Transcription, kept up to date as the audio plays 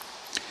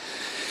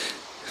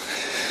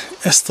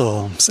Ezt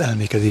az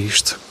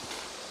elmékedést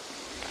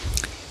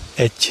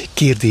egy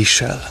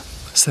kérdéssel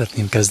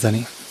szeretném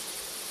kezdeni.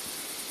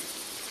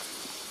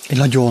 Egy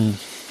nagyon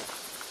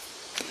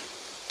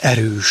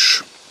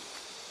erős,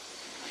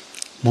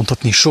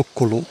 mondhatni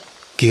sokkoló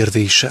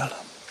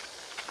kérdéssel.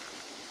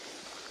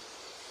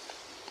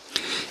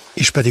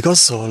 És pedig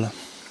azzal,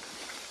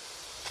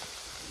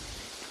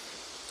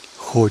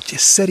 hogy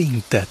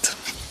szerinted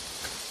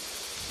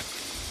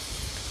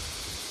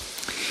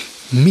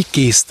mi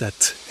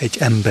késztet egy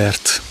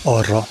embert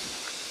arra,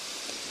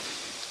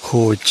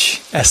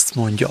 hogy ezt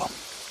mondja?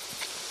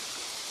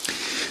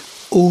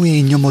 Ó,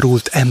 én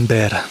nyomorult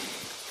ember,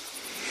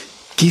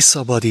 ki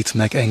szabadít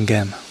meg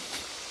engem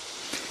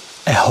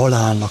e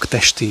halálnak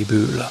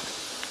testéből?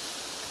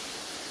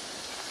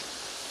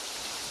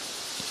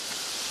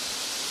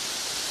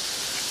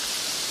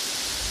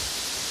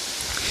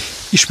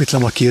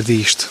 Ismétlem a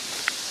kérdést.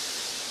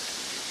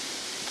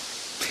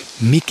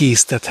 Mi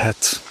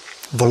késztethet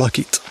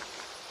valakit,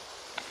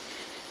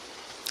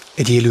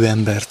 egy élő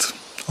embert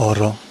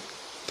arra,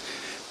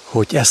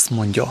 hogy ezt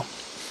mondja?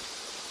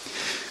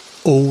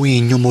 Ó,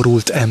 én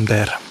nyomorult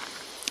ember,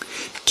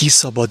 ki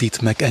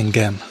szabadít meg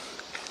engem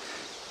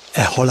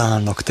e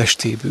halálnak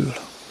testéből?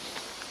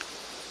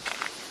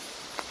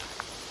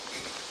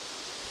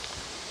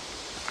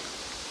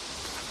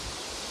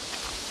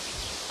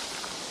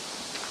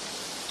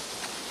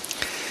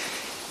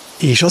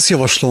 És azt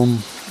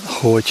javaslom,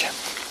 hogy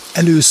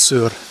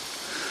először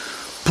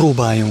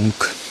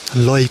próbáljunk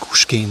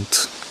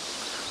laikusként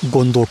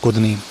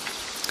gondolkodni,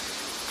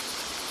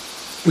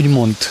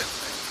 úgymond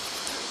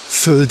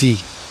földi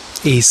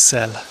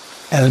ésszel,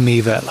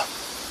 elmével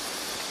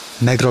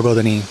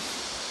megragadni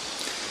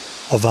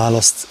a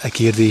választ e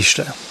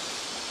kérdésre.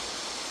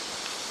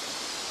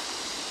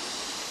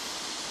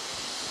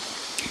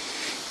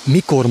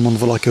 Mikor mond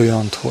valaki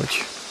olyant,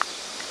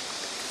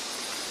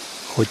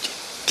 hogy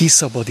ki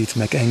szabadít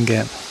meg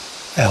engem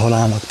e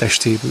halálnak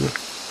testéből?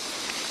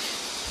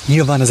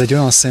 Nyilván ez egy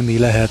olyan személy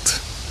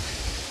lehet,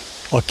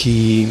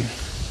 aki,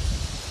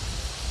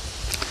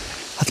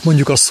 hát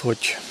mondjuk azt,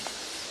 hogy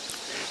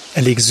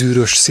elég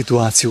zűrös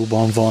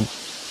szituációban van.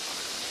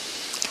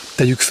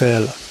 Tegyük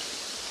fel,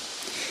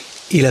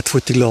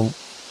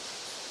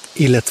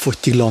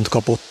 életfogytiglant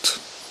kapott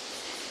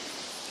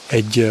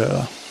egy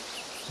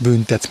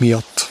büntet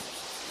miatt,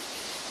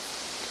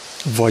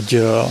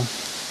 vagy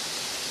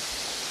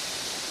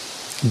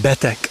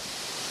beteg,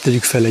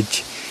 tegyük fel,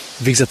 egy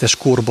végzetes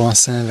kórban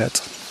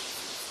szenved.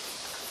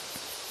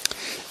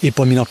 Épp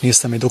a minap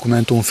néztem egy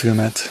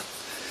dokumentumfilmet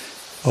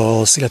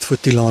az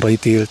életfogytiglanra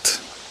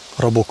ítélt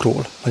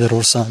rabokról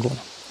Magyarországon,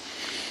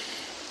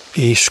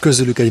 és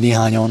közülük egy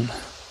néhányan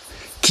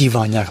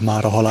kívánják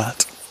már a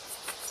halált.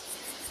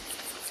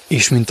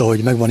 És mint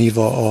ahogy megvan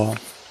írva a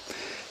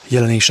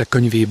jelenések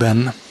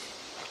könyvében,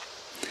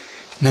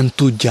 nem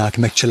tudják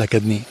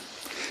megcselekedni,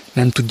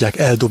 nem tudják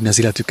eldobni az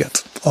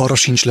életüket. Arra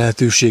sincs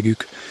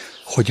lehetőségük,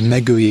 hogy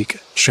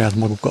megöljék saját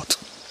magukat.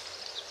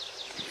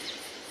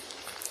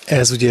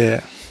 Ez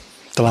ugye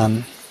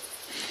talán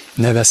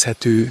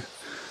nevezhető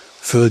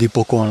földi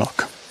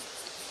pokolnak.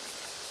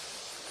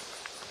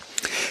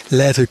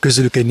 Lehet, hogy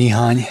közülük egy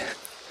néhány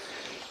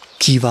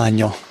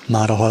kívánja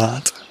már a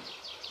halált.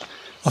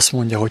 Azt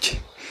mondja,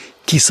 hogy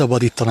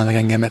kiszabadítana meg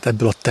engemet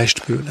ebből a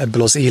testből,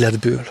 ebből az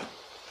életből.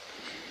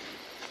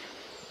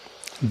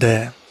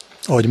 De,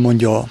 ahogy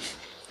mondja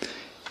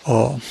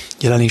a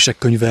jelenések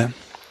könyve,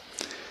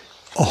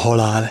 a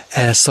halál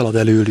elszalad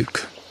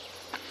előlük.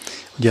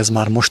 Ugye ez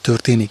már most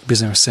történik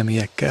bizonyos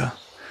személyekkel,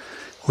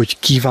 hogy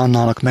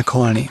kívánnának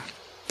meghalni,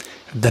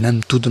 de nem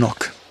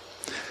tudnak.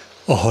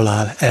 A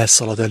halál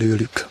elszalad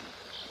előlük.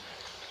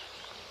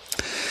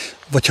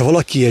 Vagy ha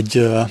valaki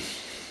egy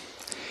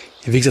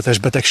végzetes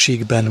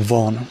betegségben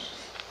van,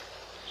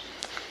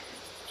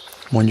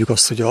 mondjuk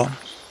azt, hogy a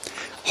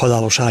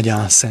halálos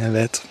ágyán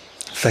szenved,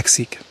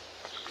 fekszik,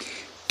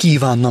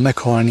 kívánna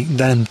meghalni,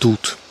 de nem tud,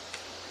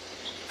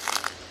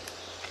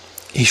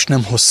 és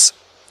nem hoz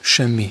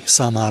semmi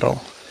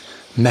számára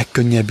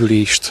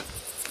megkönnyebbülést,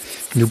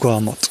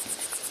 nyugalmat,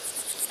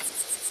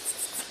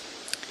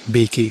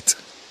 békét,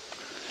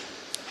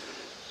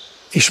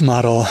 és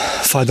már a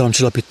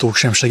fájdalomcsillapítók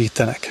sem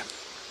segítenek.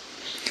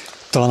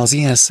 Talán az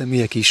ilyen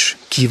személyek is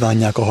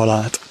kívánják a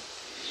halált,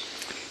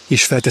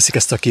 és felteszik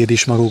ezt a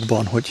kérdést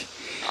magukban, hogy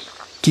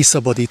ki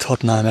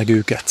szabadíthatná meg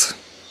őket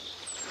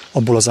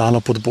abból az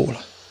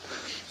állapotból,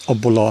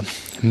 abból a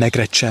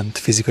megrecsent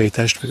fizikai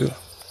testből.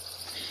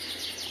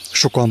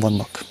 Sokan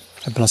vannak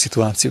ebben a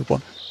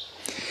szituációban.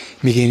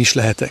 Még én is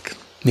lehetek,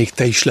 még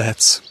te is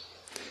lehetsz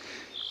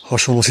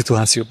hasonló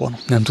szituációban.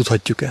 Nem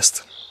tudhatjuk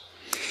ezt.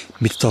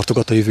 Mit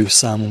tartogat a jövő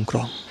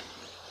számunkra?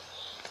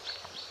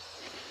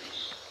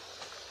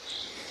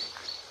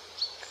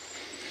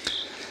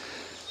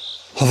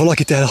 Ha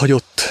valakit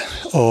elhagyott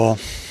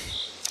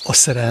a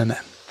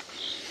szerelme,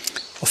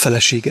 a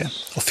felesége,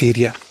 a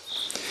férje,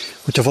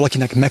 hogyha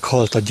valakinek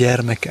meghalt a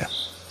gyermeke,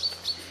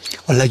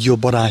 a legjobb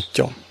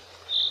barátja,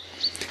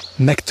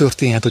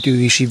 megtörténhet, hogy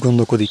ő is így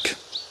gondolkodik,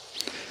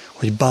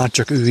 hogy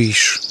bárcsak ő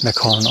is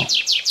meghalna.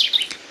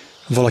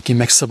 valaki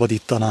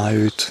megszabadítaná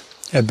őt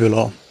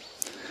ebből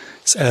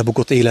az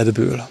elbukott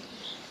életből.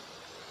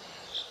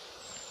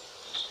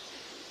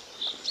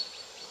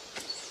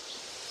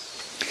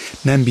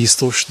 Nem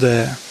biztos,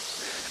 de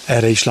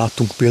erre is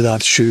láttunk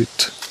példát,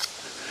 sőt,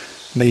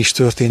 meg is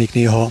történik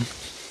néha,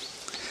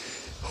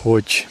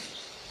 hogy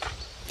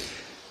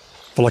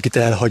valakit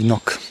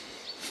elhagynak,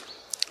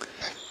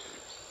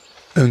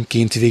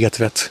 önként véget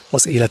vet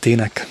az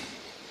életének.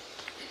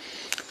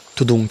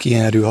 Tudunk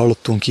ilyenről,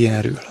 hallottunk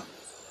ilyenről.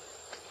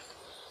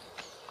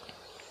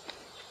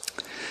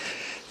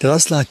 De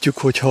azt látjuk,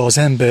 hogy ha az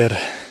ember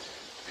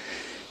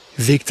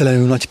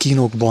végtelenül nagy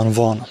kínokban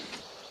van,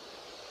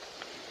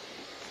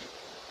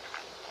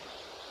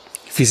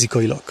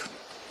 fizikailag,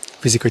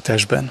 fizikai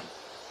testben,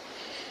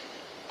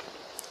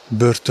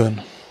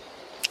 börtön,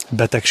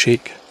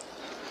 betegség,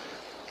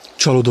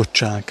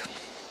 csalódottság,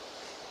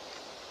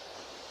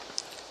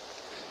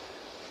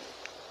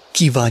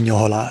 kívánja a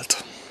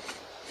halált,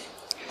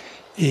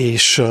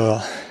 és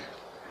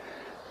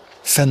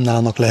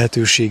fennállnak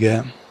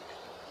lehetősége,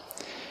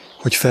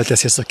 hogy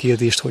felteszi ezt a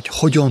kérdést, hogy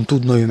hogyan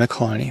tudna ő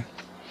meghalni,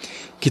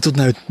 ki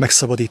tudná őt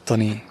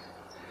megszabadítani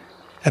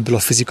ebből a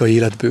fizikai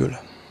életből.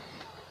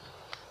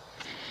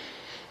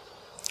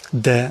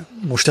 De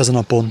most ezen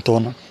a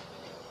ponton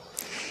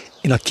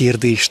én a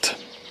kérdést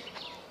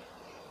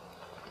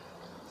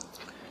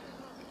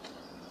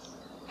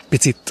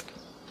picit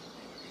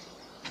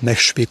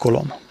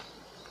megspékolom,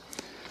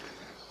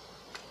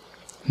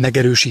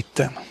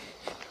 megerősítem,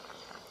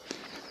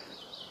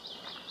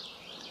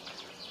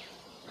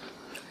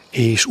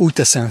 és úgy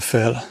teszem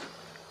fel,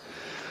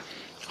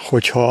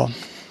 hogyha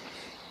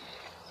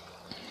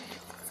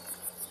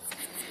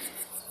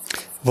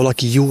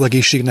valaki jó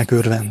egészségnek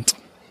örvend,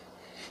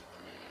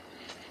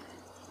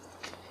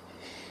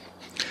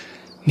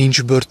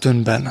 nincs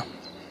börtönben,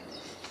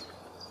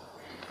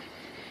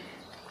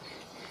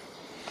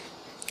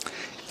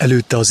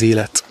 előtte az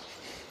élet,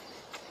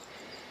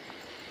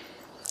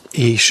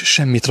 és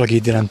semmi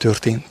tragédia nem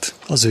történt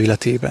az ő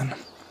életében.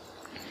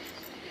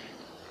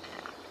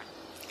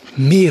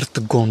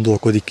 Miért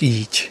gondolkodik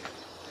így,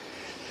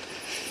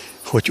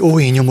 hogy ó,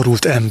 én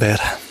nyomorult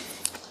ember,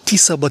 ki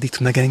szabadít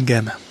meg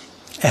engem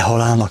e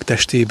halálnak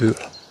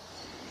testéből?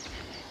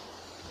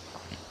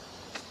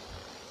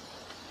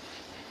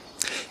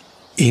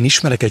 Én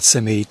ismerek egy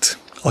személyt,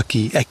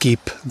 aki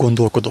ekképp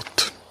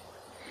gondolkodott,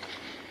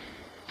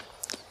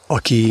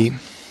 aki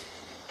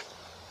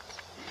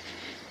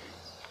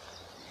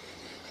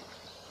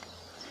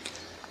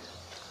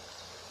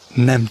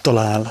nem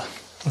talál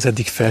az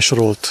eddig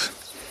felsorolt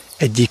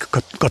egyik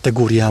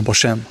kategóriába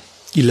sem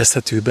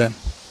illeszthető be,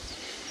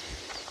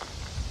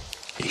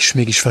 és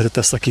mégis feltette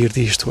ezt a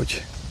kérdést,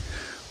 hogy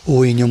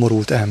ó, én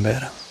nyomorult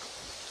ember,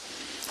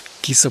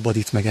 ki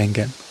szabadít meg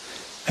engem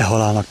e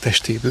halálnak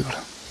testéből?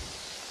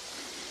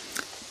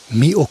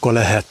 Mi oka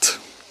lehet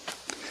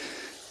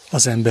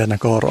az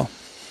embernek arra,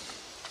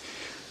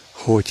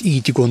 hogy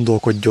így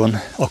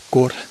gondolkodjon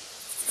akkor,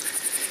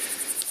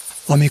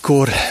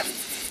 amikor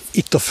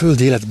itt a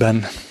földi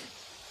életben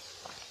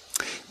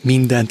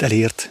mindent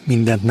elért,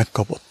 mindent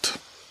megkapott,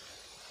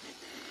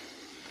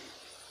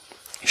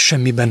 és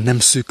semmiben nem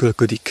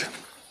szűkölködik,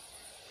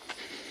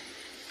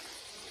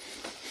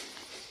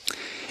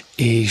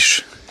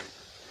 és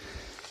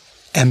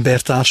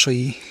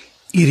embertársai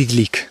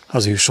irigylik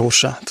az ő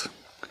sorsát.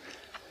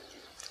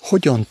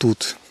 Hogyan tud,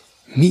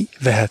 mi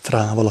vehet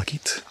rá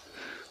valakit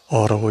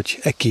arra, hogy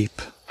ekképp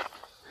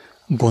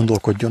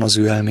gondolkodjon az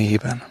ő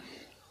elméjében?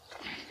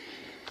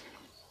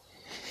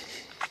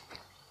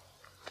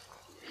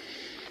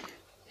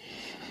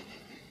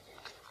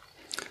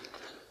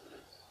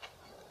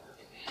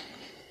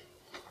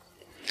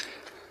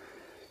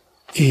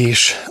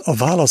 És a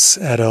válasz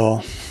erre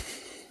a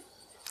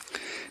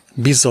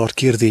bizarr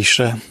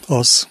kérdésre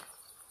az,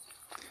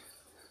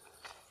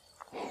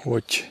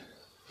 hogy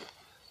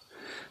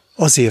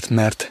azért,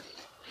 mert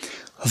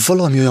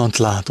valami olyant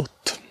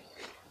látott,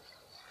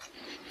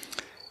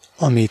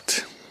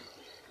 amit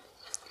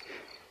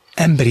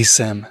emberi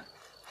szem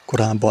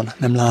korábban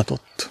nem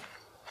látott,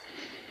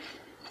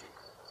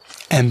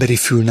 emberi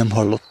fül nem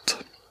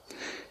hallott,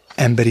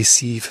 emberi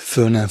szív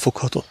föl nem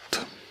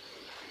foghatott.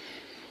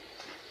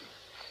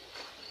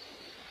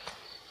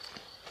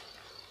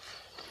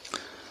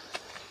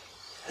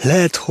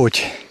 Lehet,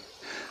 hogy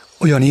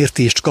olyan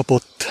értést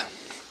kapott,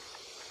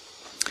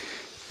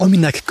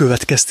 aminek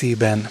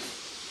következtében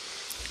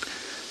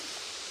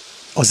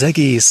az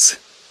egész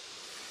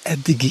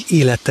eddigi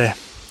élete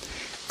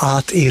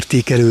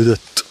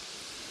átértékelődött,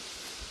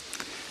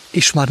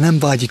 és már nem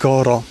vágyik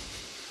arra,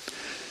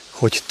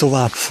 hogy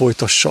tovább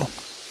folytassa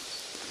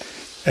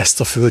ezt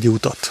a földi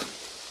utat.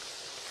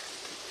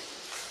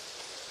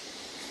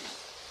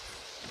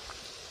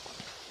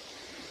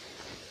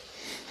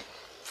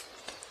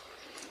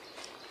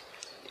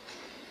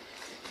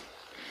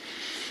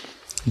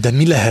 De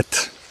mi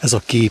lehet ez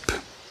a kép,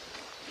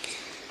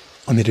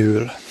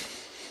 amiről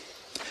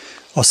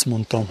azt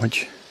mondtam,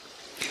 hogy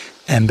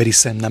emberi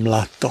szem nem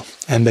látta,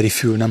 emberi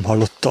fül nem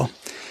hallotta,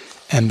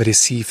 emberi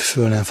szív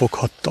föl nem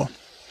foghatta.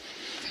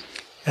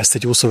 Ezt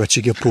egy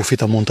ószövetségi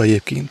prófita mondta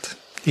egyébként,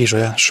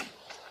 Ézsaiás,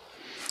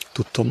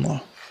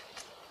 tudtommal.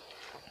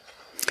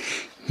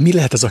 Mi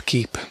lehet ez a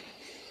kép?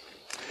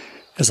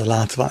 Ez a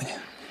látvány?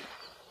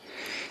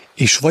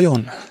 És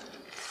vajon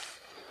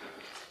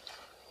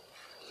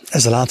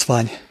ez a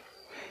látvány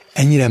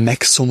ennyire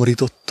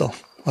megszomorította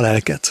a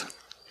lelket,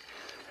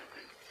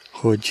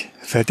 hogy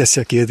felteszi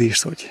a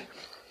kérdést, hogy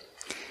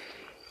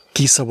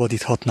ki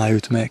szabadíthatná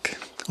őt meg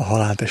a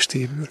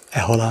haláltestéből,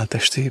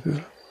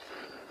 haláltestéből,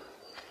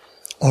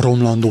 a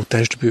romlandó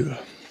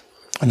testből,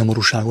 a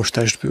nyomorúságos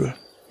testből,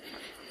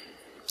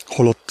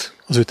 holott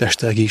az ő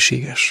teste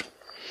egészséges,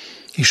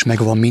 és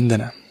megvan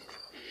mindene,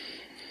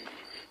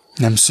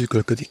 nem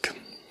szűkölködik.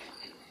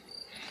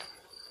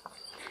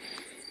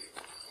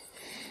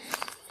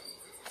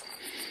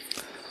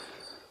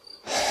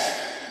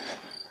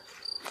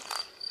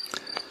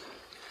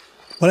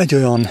 Van egy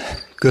olyan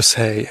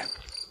közhely,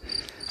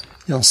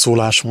 olyan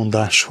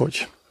szólásmondás,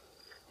 hogy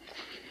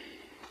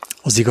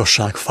az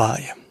igazság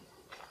fáj.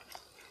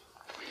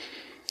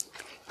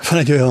 Van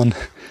egy olyan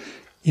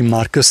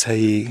immár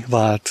közhelyi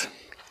vált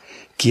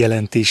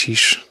kijelentés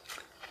is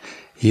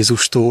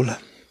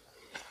Jézustól,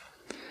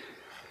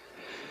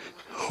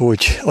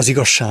 hogy az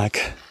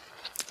igazság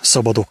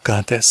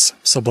szabadokká tesz,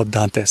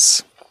 szabaddá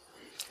tesz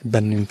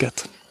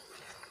bennünket.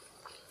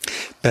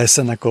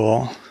 Persze ennek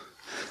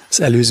az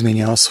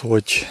előzménye az,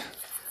 hogy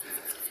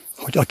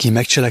aki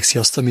megcselekszi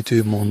azt, amit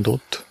ő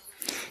mondott,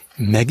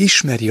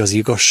 megismeri az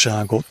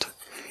igazságot,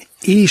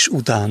 és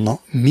utána,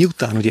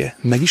 miután ugye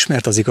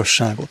megismerte az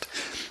igazságot,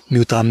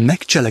 miután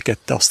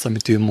megcselekedte azt,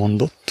 amit ő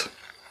mondott,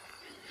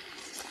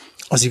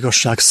 az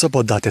igazság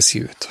szabaddá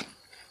teszi őt.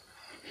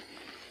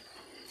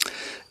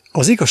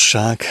 Az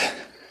igazság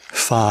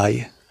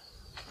fáj,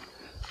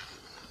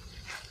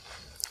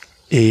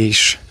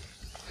 és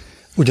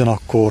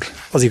ugyanakkor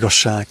az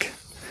igazság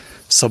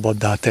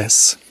szabaddá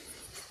tesz.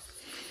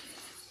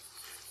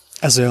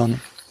 Ez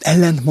olyan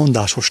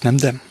ellentmondásos, nem?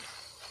 De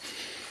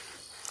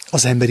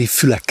az emberi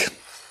fülek,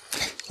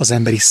 az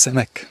emberi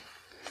szemek,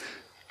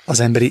 az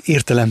emberi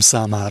értelem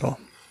számára.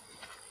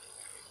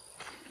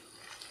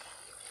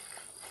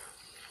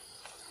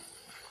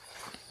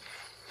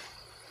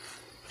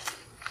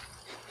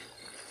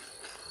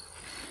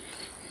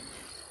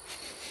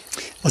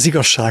 Az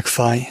igazság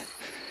fáj,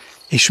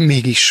 és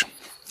mégis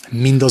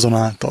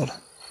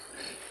mindazonáltal,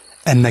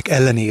 ennek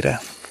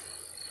ellenére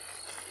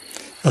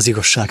az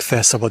igazság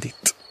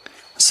felszabadít,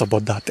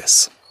 szabaddá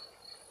tesz.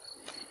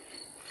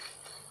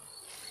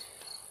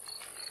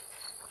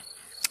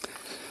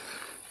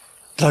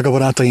 Drága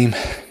barátaim,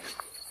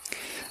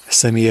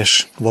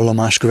 személyes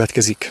vallomás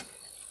következik,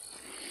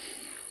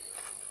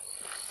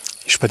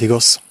 és pedig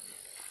az,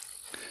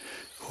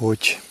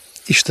 hogy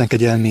Isten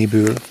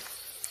kegyelméből,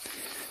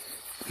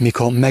 még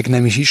ha meg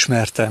nem is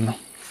ismertem,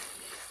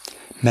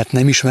 mert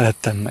nem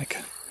ismerhettem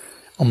meg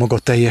a maga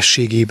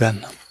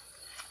teljességében,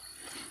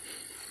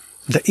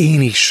 de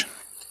én is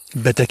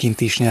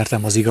betekintést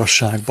nyertem az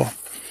igazságba.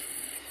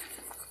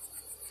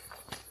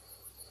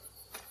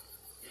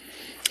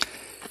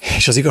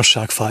 És az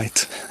igazság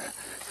fájt.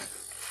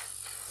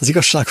 Az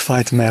igazság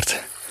fájt,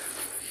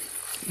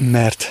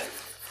 mert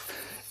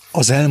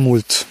az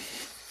elmúlt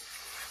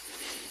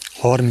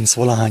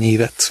 30-valahány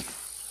évet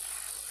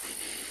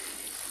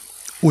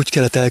úgy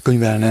kellett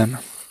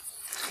elkönyvelnem,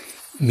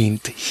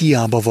 mint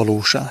hiába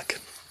valóság,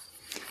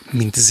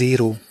 mint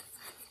zéró,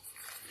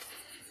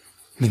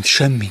 mint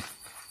semmi.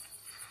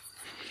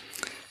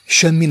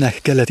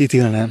 Semminek kellett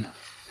ítélnem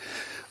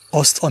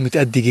azt, amit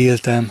eddig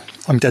éltem,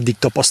 amit eddig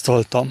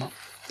tapasztaltam.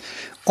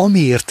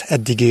 Amiért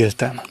eddig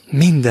éltem,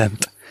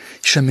 mindent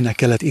semminek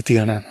kellett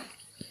ítélnem.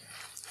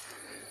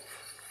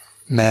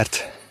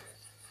 Mert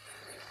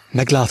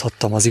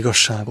megláthattam az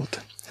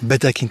igazságot,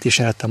 betekintést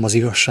nyertem az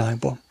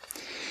igazságba.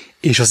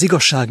 És az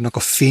igazságnak a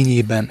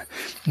fényében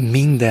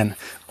minden,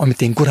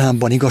 amit én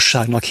korábban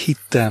igazságnak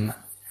hittem,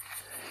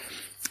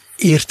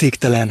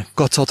 értéktelen,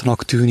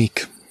 kacatnak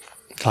tűnik,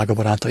 drága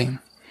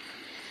barátaim.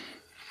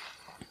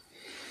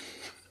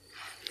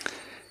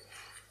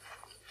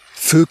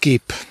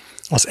 Főképp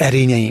az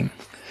erényeim,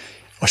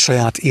 a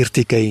saját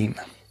értékeim,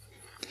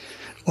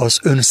 az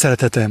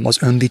önszeretetem, az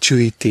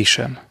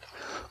öndicsőítésem,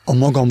 a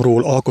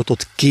magamról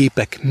alkotott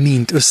képek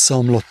mind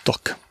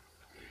összeomlottak.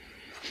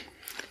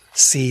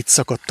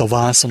 Szétszakadt a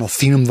vászon, a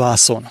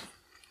filmvászon,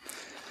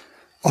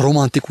 a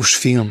romantikus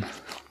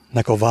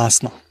filmnek a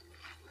vászna.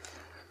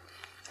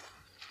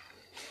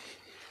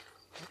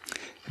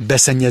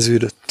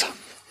 Beszennyeződött.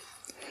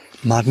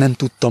 Már nem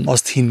tudtam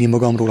azt hinni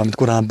magamról, amit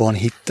korábban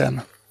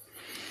hittem.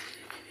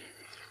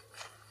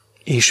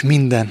 És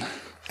minden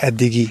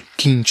eddigi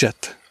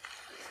kincset,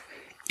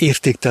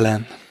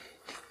 értéktelen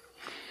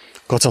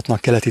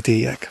kacatnak kellett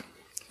ítéljek.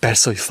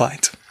 Persze, hogy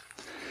fájt.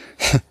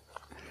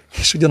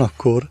 És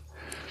ugyanakkor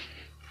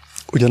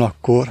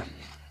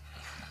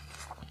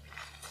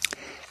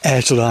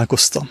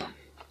elcsodálkoztam,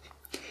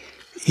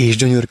 és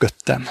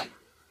gyönyörködtem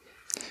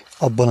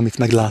abban, amit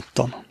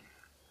megláttam.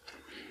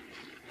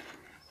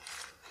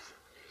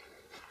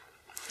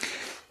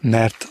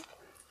 Mert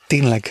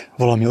tényleg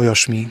valami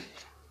olyasmi,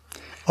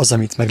 az,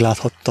 amit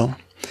megláthattam,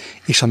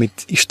 és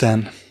amit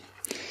Isten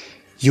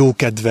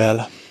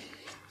jókedvel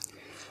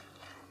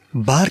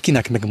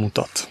bárkinek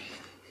megmutat,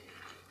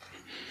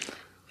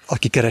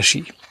 aki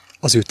keresi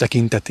az ő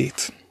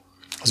tekintetét,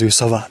 az ő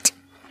szavát.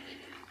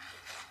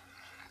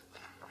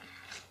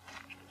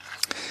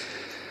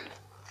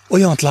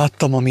 Olyant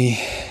láttam, ami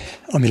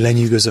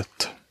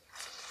lenyűgözött,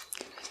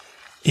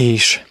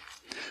 és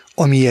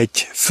ami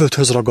egy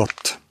földhöz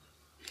ragadt,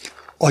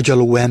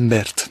 agyaló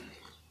embert,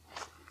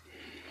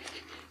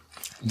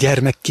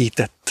 gyermekké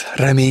tett,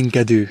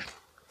 reménykedő,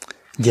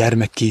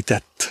 gyermekké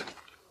tett,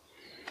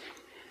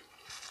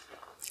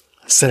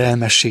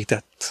 szerelmessé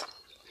tett.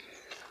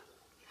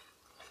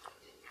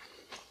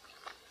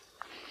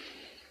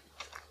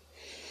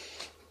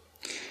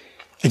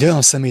 Egy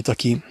olyan szemét,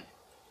 aki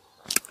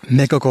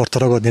meg akarta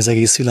ragadni az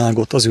egész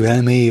világot az ő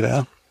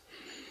elméjével,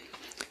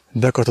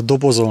 be akarta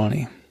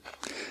dobozolni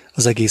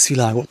az egész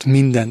világot,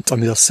 mindent,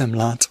 amit a szem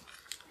lát.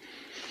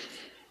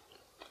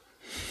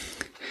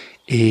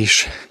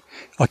 És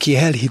aki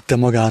elhitte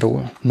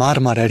magáról,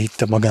 már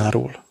elhitte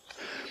magáról,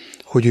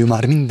 hogy ő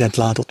már mindent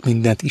látott,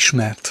 mindent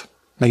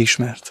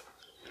megismert.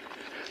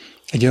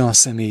 Egy olyan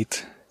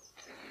szemét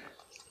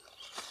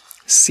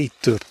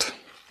széttört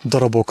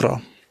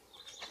darabokra,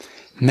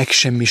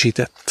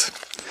 megsemmisített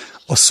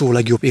a szó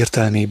legjobb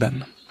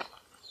értelmében.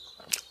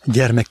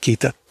 Gyermekké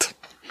tett.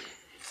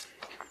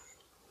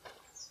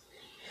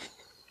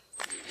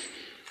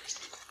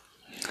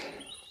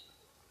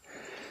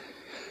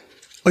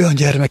 Olyan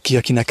gyermekké,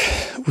 akinek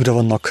újra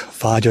vannak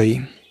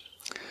vágyai,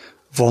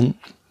 van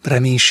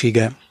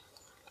reménysége,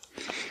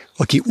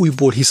 aki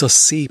újból hisz a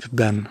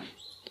szépben,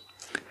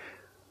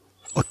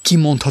 a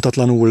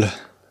kimondhatatlanul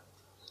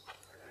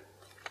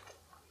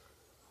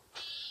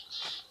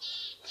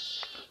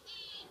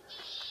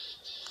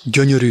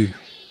gyönyörű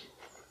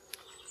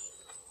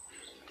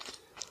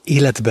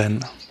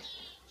életben,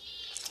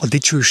 a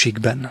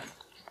dicsőségben.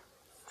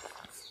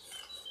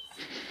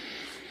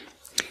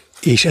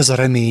 És ez a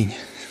remény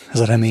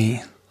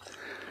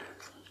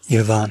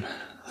nyilván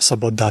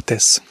szabaddá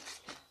tesz.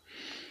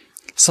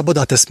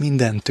 Szabaddá tesz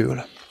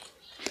mindentől,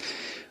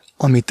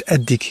 amit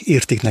eddig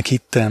értéknek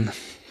hittem,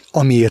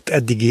 amiért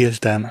eddig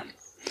éltem,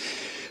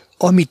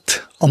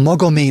 amit a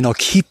magaménak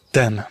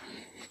hittem,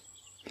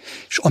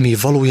 és ami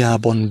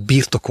valójában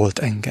birtokolt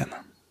engem.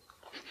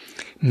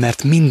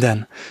 Mert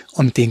minden,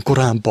 amit én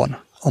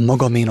korábban a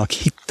magaménak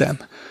hittem,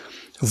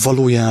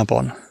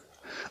 valójában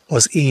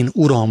az én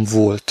uram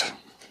volt.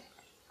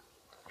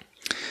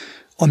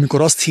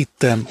 Amikor azt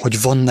hittem,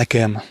 hogy van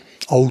nekem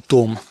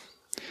autóm,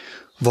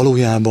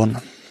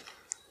 valójában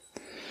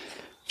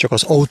csak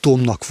az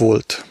autómnak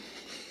volt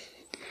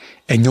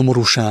egy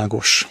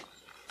nyomorúságos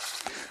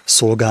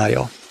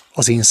szolgája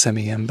az én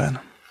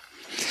személyemben.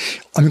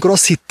 Amikor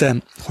azt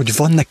hittem, hogy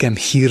van nekem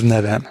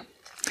hírnevem,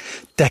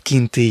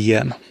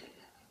 tekintélyem,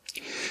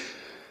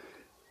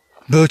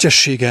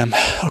 bölcsességem,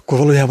 akkor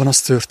valójában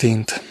az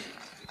történt,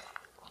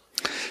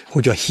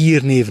 hogy a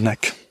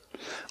hírnévnek,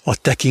 a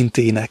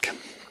tekintélynek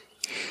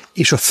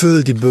és a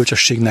földi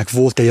bölcsességnek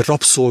volt egy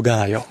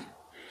rabszolgája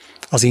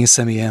az én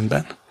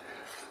személyemben.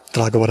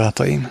 Drága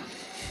barátaim,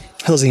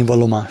 ez az én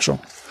vallomásom.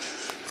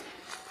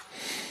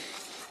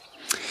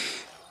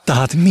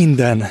 Tehát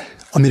minden,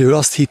 amiről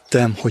azt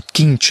hittem, hogy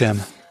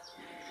kincsem,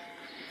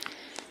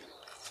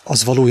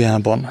 az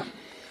valójában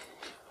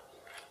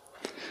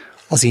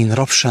az én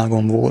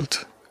rabságom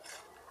volt.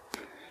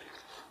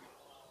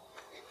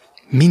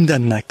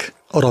 Mindennek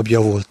a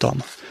rabja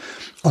voltam,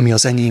 ami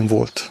az enyém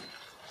volt.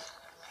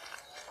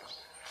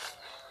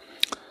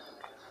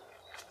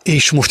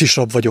 És most is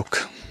rab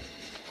vagyok,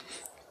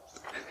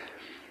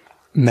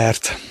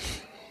 mert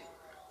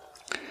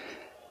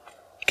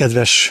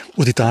kedves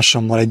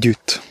utitársammal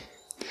együtt,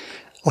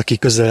 aki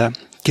közel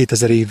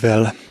 2000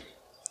 évvel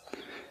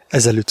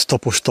ezelőtt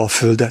taposta a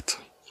földet,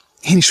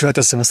 én is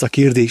felteszem ezt a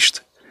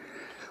kérdést,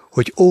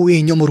 hogy ó,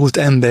 én nyomorult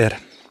ember,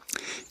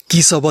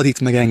 ki szabadít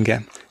meg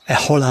engem e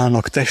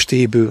halálnak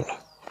testéből?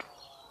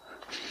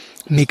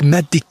 Még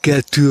meddig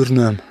kell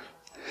tűrnöm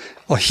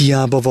a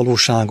hiába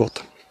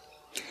valóságot?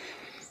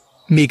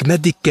 Még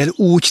meddig kell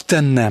úgy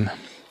tennem,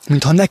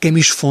 mintha nekem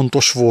is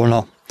fontos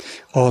volna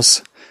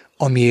az,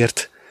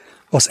 amiért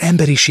az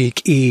emberiség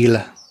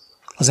él,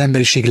 az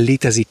emberiség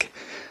létezik,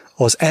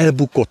 az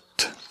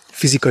elbukott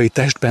fizikai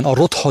testben, a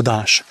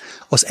rothadás,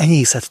 az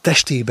enyészet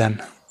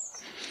testében.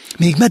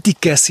 Még meddig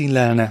kell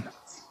színlelnem?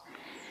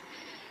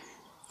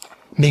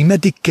 Még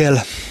meddig kell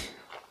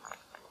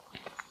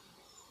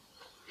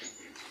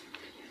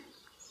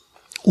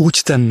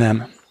úgy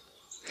tennem,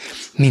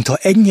 mintha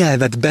egy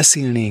nyelvet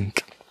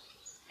beszélnénk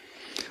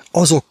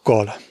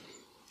azokkal,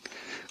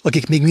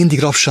 akik még mindig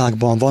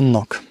rabságban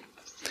vannak?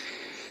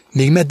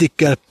 Még meddig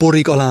kell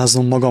porig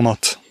aláznom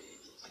magamat,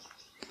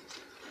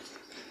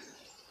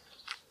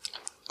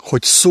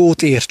 hogy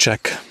szót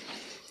értsek,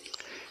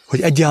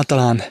 hogy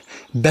egyáltalán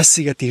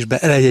beszélgetésbe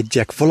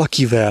elegyedjek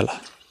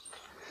valakivel,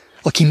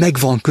 aki meg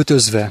van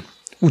kötözve,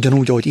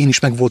 ugyanúgy, ahogy én is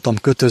meg voltam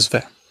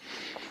kötözve.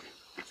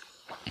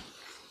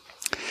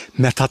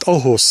 Mert hát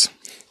ahhoz,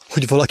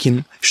 hogy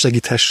valakin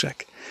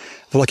segíthessek,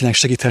 valakinek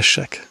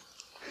segíthessek.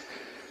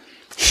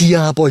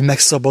 Hiába, hogy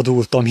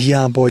megszabadultam,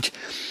 hiába,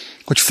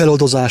 hogy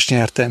feloldozást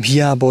nyertem,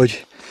 hiába,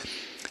 hogy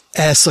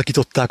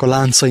elszakították a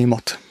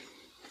láncaimat.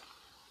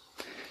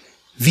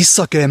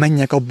 Vissza kell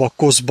menjek abba a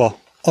koszba,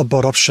 abba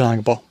a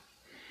rabságba.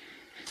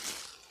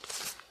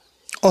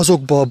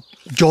 Azokba a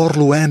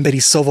gyarló emberi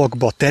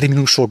szavakba,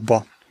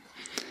 terminusokba,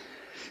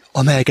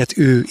 amelyeket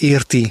ő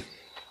érti.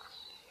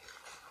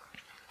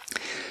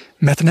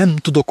 Mert nem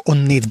tudok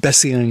onnét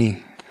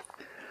beszélni,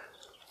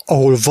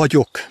 ahol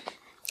vagyok,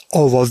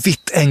 ahova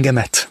vitt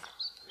engemet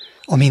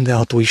a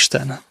mindenható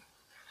Isten.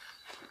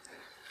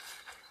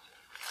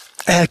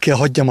 El kell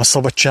hagyjam a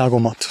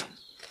szabadságomat.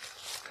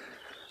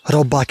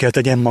 Rabbá kell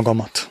tegyem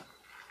magamat.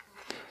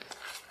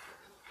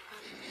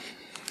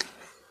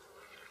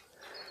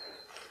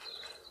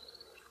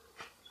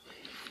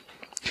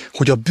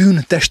 Hogy a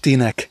bűn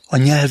testének a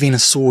nyelvén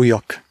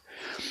szóljak,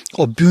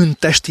 a bűn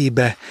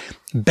testébe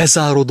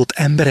bezáródott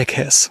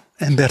emberekhez,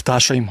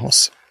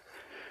 embertársaimhoz.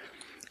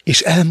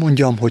 És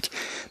elmondjam, hogy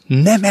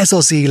nem ez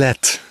az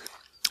élet,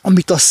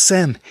 amit a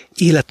szem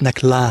életnek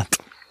lát.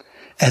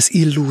 Ez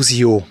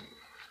illúzió.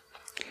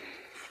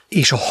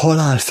 És a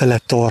halál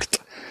felett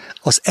tart,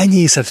 az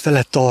enyészet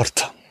felett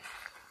tart.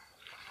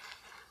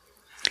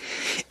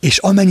 És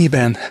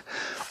amennyiben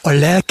a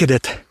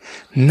lelkedet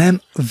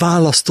nem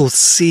választott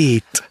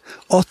szét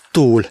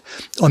attól,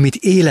 amit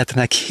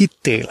életnek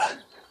hittél,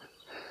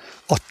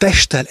 a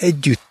testtel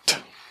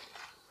együtt,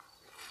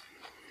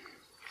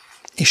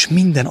 és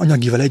minden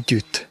anyagival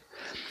együtt,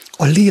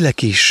 a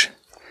lélek is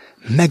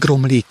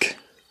megromlik,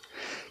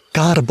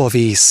 kárba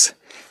vész,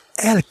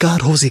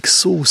 elkárhozik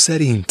szó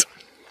szerint.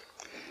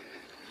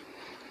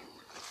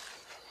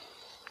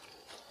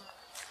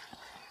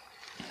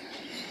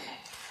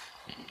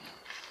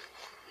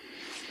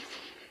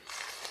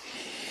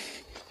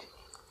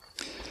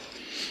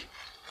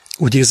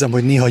 Úgy érzem,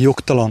 hogy néha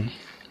jogtalan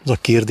az a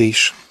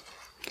kérdés.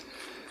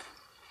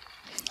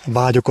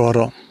 Vágyok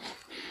arra,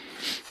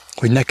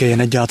 hogy ne kelljen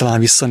egyáltalán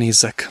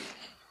visszanézzek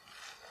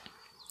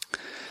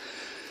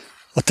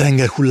a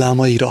tenger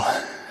hullámaira,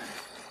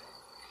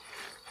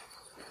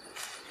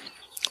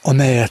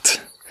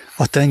 amelyet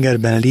a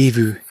tengerben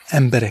lévő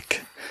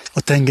emberek,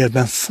 a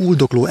tengerben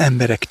fuldokló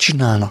emberek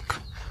csinálnak.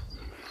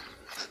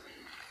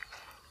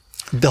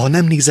 De ha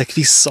nem nézek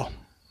vissza,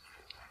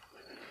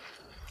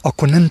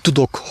 akkor nem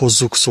tudok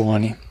hozzuk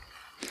szólni.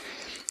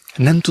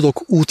 Nem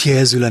tudok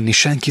útjelző lenni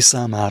senki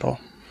számára.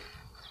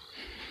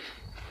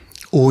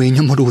 Ó, én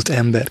nyomorult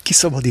ember,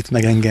 kiszabadít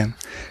meg engem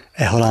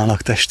e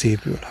halálnak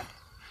testéből.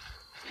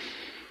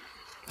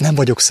 Nem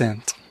vagyok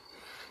szent.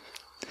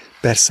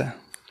 Persze,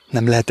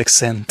 nem lehetek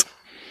szent.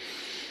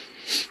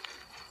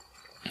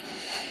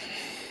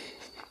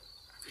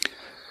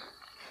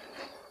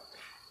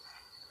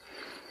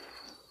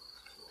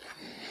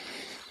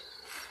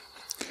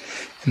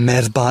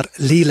 Mert bár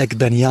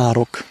lélekben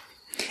járok,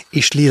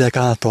 és lélek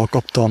által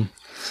kaptam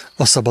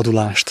a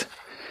szabadulást,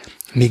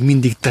 még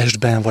mindig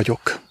testben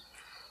vagyok.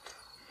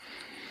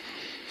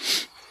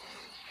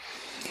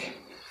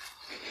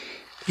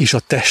 És a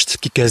test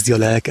kikezdi a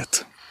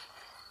lelket.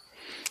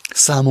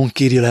 Számon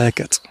kéri a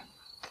lelket.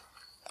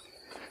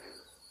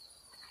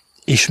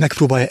 És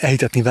megpróbálja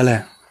elhitetni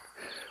vele,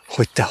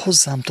 hogy te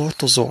hozzám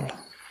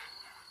tartozol.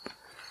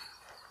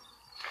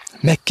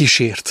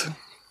 Megkísért.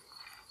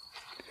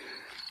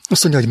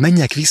 Azt mondja, hogy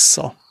menjek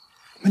vissza.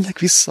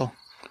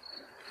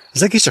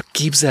 Az egész csak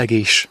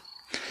képzelgés.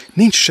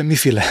 Nincs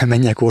semmiféle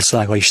mennyek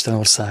országa, Isten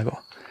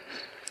országa.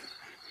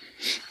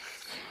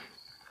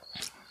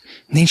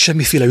 Nincs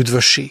semmiféle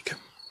üdvösség,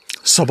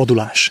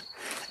 szabadulás.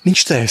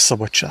 Nincs teljes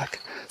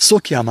szabadság.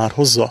 Szokjál már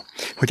hozzá,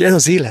 hogy ez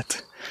az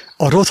élet,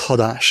 a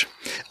rothadás,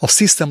 a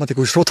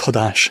szisztematikus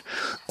rothadás,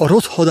 a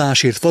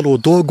rothadásért való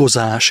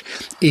dolgozás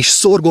és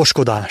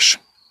szorgoskodás.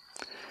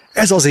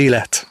 Ez az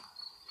élet.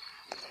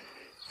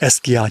 Ezt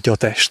kiáltja a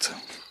test.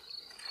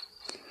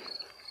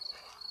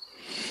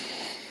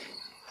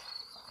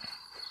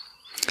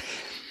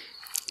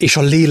 És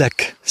a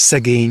lélek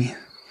szegény,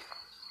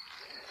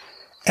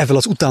 ezzel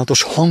az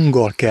utálatos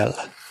hanggal kell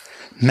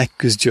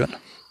megküzdjön.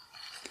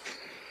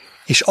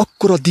 És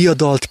akkora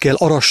diadalt kell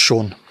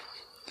arasson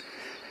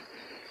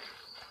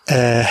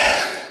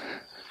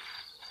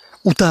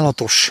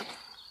utálatos,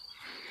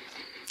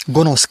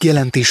 gonosz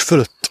kijelentés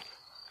fölött,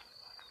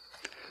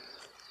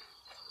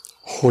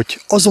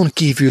 hogy azon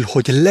kívül,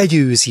 hogy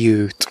legyőzi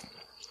őt,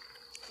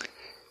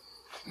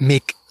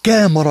 még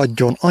kell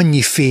maradjon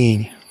annyi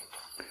fény,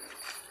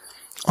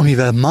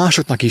 amivel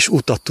másoknak is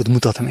utat tud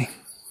mutatni.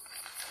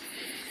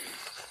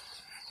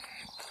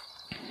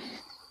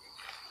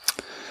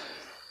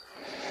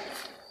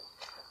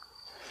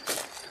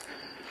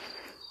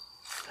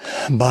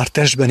 Bár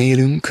testben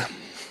élünk,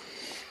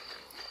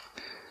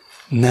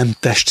 nem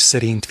test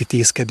szerint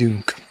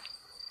vitézkedünk.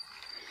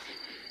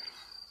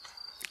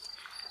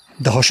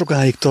 De ha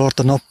sokáig tart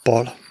a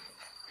nappal,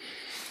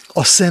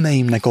 a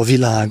szemeimnek a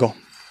világa,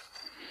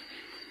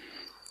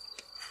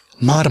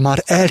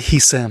 már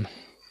elhiszem,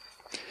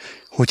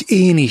 hogy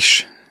én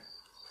is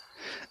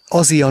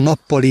azért a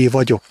nappalé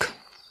vagyok,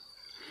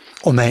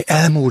 amely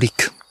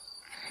elmúlik.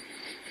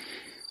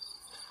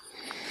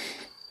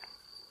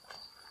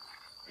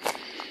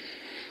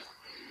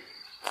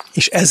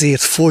 És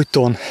ezért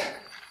folyton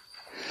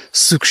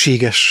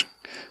szükséges,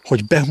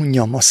 hogy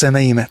behunjam a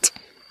szemeimet,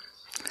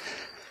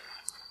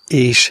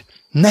 és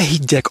ne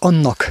higgyek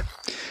annak,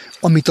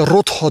 amit a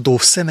rothadó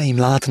szemeim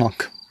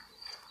látnak.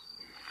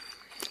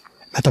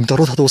 Mert amit a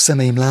rothadó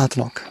szemeim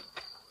látnak,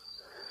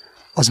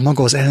 az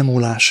maga az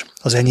elmúlás,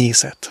 az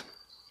enyészet,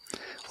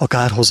 a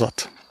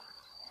kárhozat.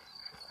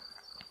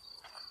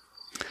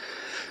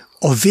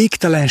 A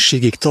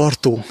végtelenségig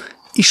tartó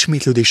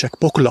ismétlődések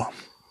pokla,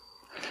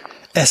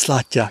 ezt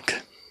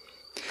látják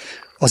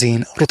az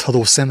én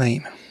rothadó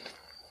szemeim.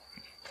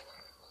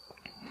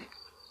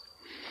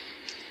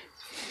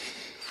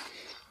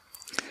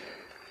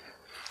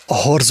 A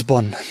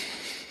harcban,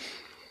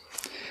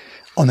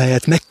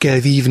 amelyet meg kell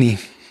vívni,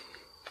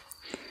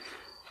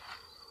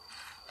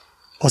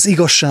 az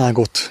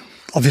igazságot,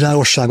 a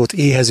világosságot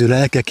éhező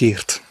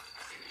lelkekért,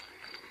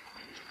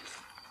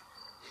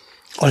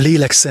 a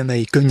lélek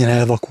szemei könnyen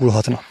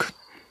elvakulhatnak.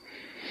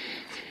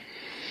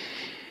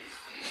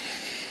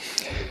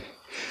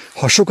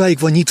 Ha sokáig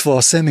van nyitva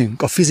a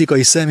szemünk, a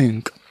fizikai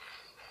szemünk,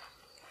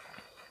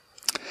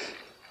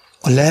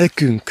 a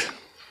lelkünk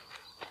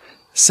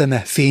szeme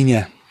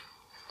fénye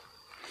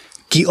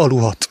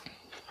kialulhat,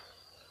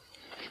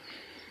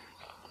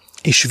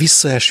 és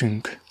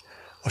visszaesünk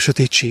a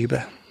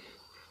sötétségbe.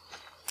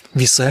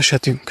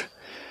 Visszaeshetünk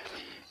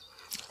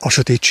a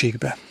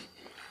sötétségbe.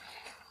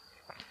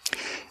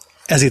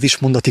 Ezért is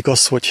mondatik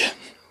azt, hogy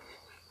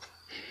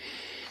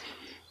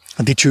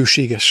a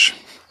dicsőséges,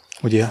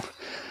 ugye,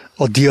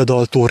 a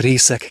diadaltó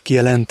részek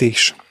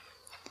kijelentés,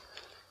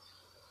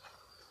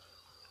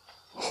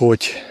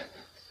 hogy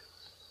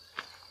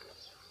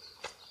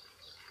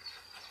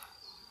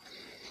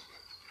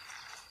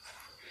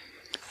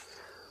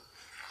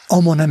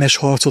ama nemes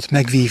harcot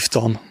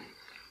megvívtam,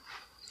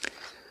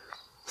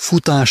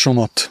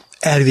 futásomat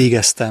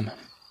elvégeztem,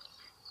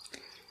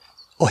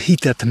 a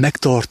hitet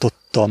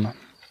megtartottam,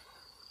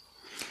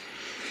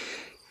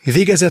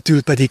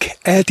 végezetül pedig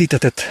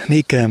eltétetett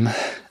nékem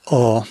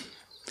a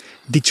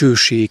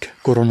dicsőség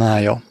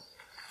koronája,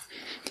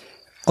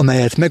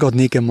 amelyet megad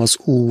nékem az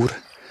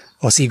Úr,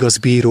 az igaz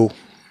bíró,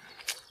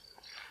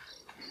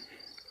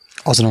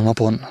 azon a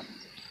napon.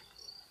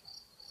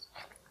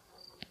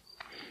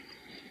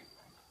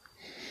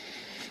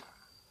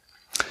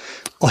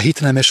 A hit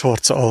nemes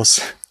harca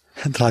az,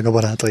 drága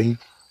barátaim,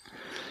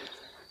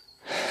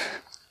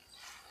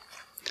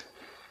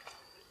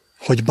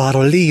 hogy bár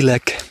a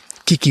lélek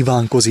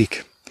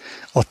kikívánkozik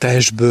a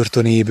test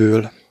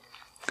börtönéből,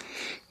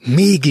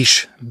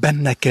 mégis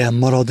benne kell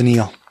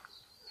maradnia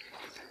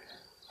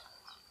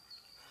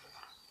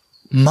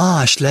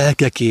más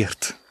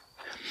lelkekért,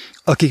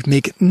 akik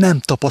még nem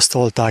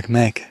tapasztalták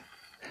meg,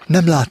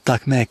 nem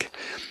látták meg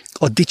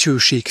a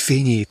dicsőség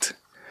fényét,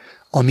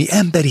 ami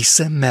emberi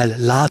szemmel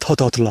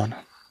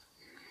láthatatlan.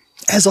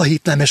 Ez a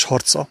hit nemes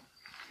harca.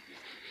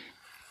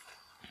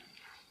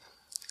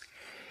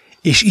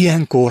 És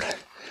ilyenkor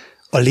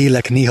a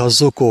lélek néha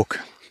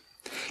zokog,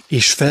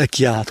 és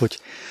felkiált, hogy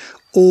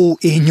ó,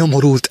 én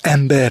nyomorult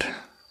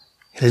ember,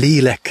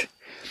 lélek,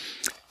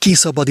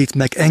 kiszabadít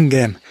meg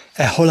engem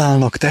e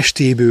halálnak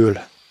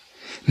testéből,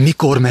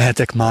 mikor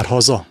mehetek már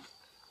haza?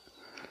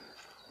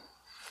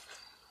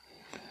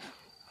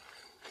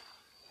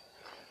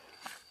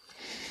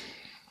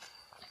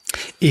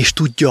 És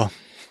tudja,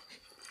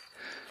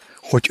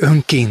 hogy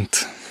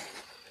önként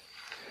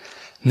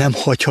nem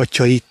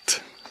hagyhatja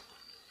itt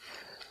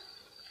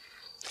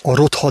a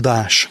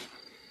rothadás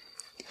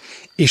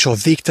és a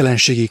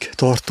végtelenségig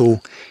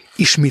tartó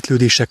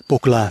ismétlődések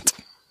poklát,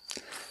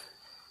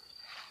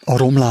 a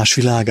romlás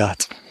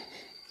világát.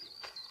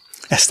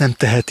 Ezt nem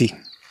teheti.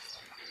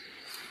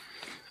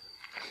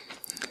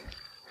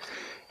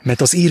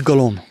 Mert az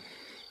irgalom,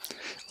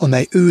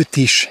 amely őt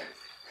is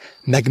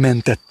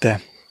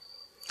megmentette,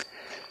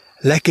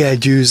 le kell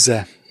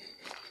győzze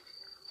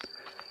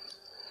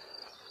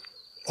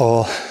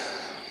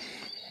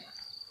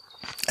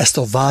ezt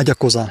a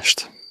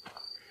vágyakozást,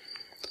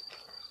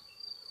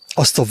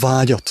 azt a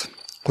vágyat,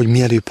 hogy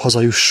mielőbb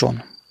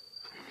hazajusson.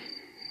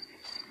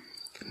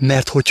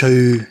 Mert hogyha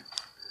ő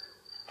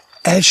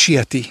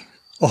elsieti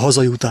a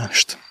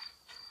hazajutást,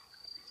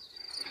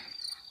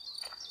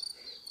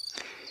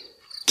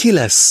 ki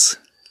lesz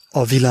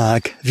a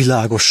világ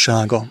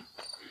világossága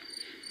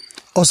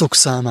azok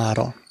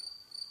számára,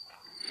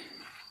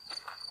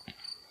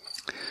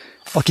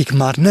 akik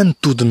már nem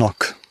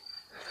tudnak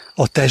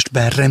a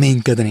testben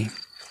reménykedni,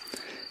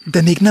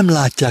 de még nem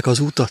látják az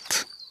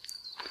utat.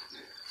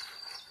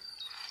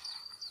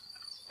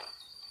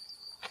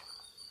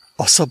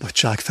 A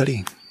szabadság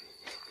felé,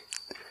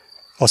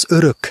 az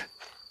örök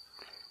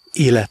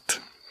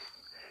élet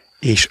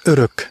és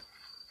örök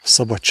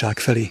szabadság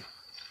felé.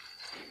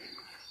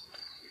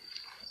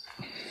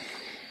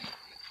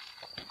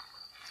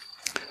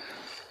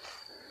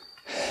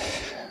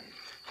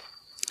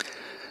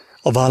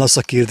 A válasz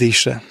a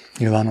kérdésre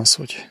nyilván az,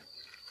 hogy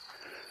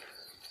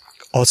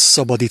az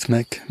szabadít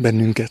meg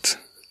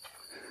bennünket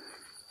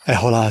e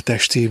halál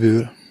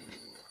testéből,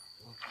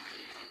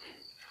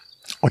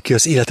 aki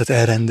az életet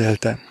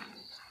elrendelte.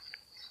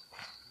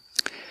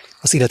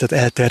 az életet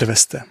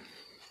eltervezte.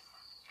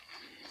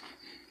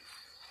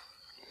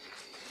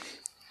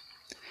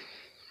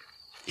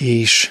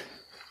 És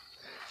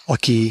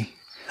aki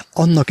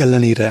annak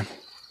ellenére,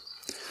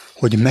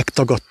 hogy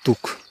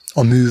megtagadtuk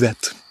a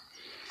művet,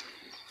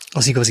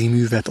 az igazi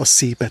művet, a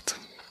szépet,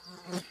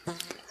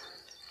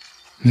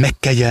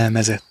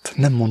 megkegyelmezett,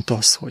 nem mondta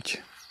azt,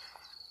 hogy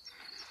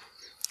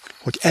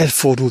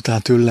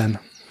elfordultál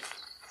tőlem,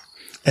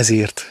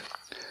 ezért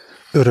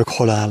örök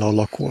halállal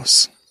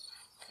lakolsz.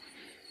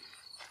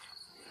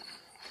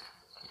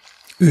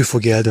 Ő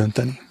fogja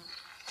eldönteni.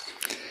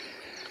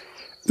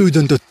 Ő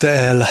döntötte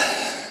el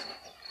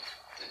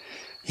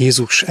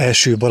Jézus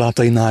első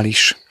barátainál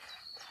is,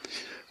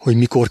 hogy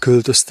mikor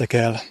költöztek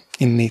el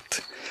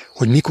innét,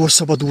 hogy mikor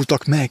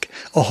szabadultak meg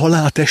a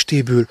halál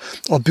testéből,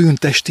 a bűn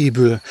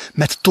testéből,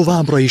 mert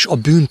továbbra is a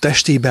bűn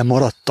testében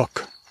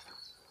maradtak.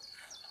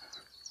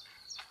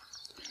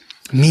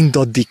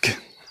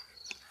 Mindaddig,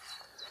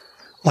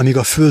 amíg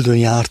a földön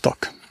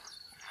jártak.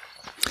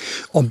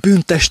 A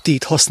bűn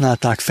testét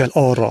használták fel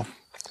arra,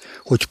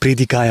 hogy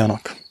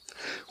prédikáljanak,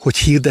 hogy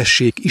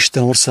hirdessék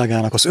Isten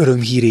országának az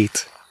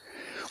örömhírét,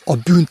 a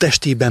bűn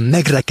testében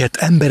megrekedt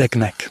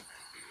embereknek.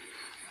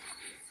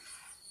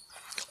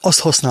 Azt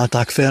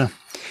használták fel,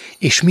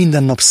 és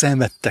minden nap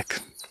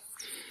szenvedtek,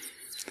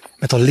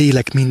 mert a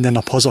lélek minden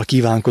nap haza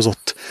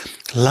kívánkozott,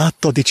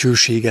 látta a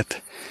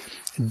dicsőséget,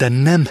 de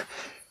nem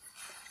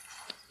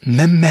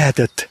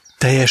mehetett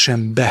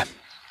teljesen be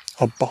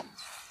abba.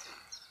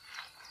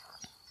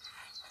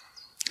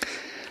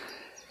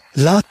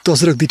 Látta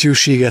az örök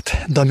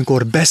dicsőséget, de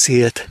amikor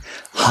beszélt,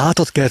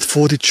 hátat kellett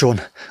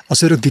fordítson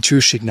az örök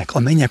dicsőségnek, a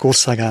mennyek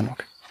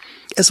országának.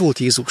 Ez volt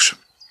Jézus,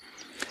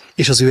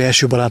 és az ő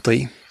első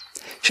barátai.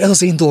 És ez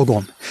az én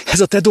dolgom, ez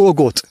a te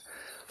dolgod,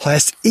 ha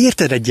ezt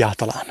érted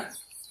egyáltalán,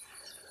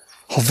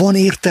 ha van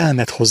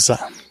értelmed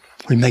hozzá,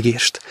 hogy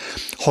megértsd,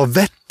 ha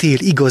vettél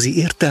igazi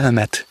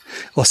értelmet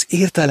az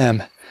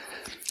értelem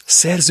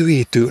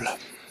szerzőjétől,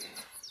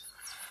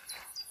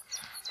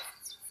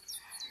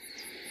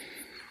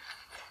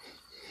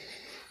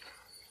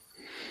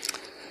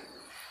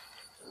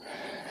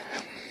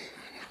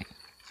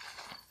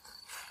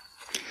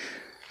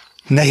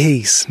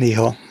 nehéz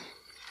néha,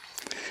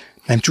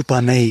 nem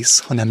csupán nehéz,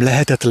 hanem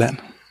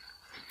lehetetlen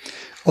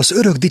az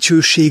örök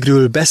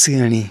dicsőségről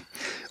beszélni,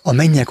 a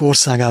mennyek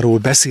országáról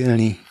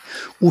beszélni,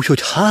 úgy,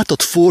 hogy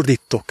hátat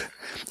fordítok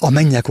a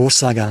mennyek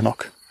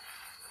országának,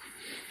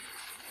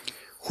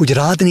 hogy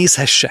rád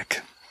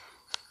nézhessek,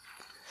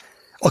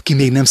 aki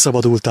még nem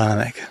szabadultál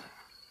meg,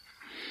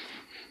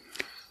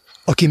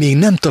 aki még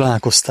nem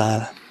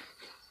találkoztál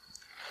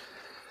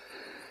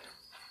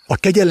a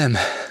kegyelem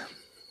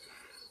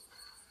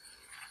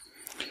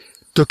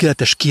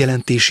tökéletes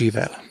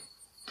kijelentésével,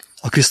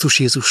 a Krisztus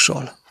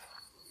Jézussal.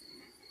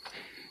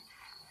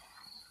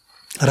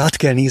 Rád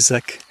kell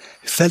nézzek,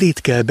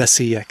 felét kell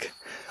beszéljek,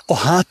 a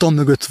hátam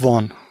mögött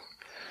van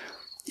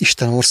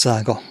Isten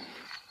országa.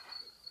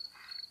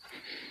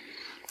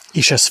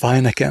 És ez fáj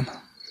nekem.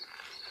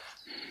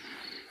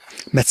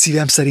 Mert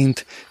szívem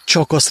szerint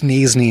csak azt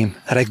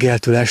nézném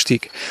reggeltől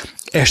estig,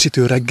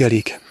 estitől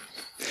reggelig.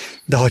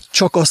 De ha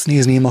csak azt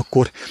nézném,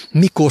 akkor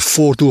mikor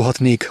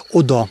fordulhatnék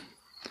oda,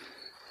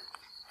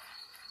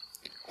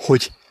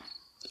 hogy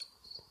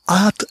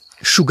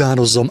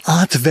átsugározzam,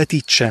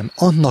 átvetítsem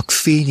annak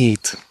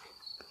fényét,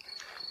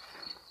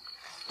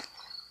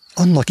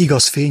 annak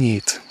igaz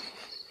fényét,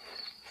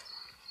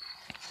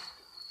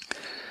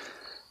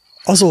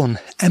 azon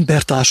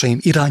embertársaim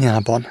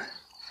irányában,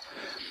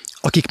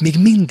 akik még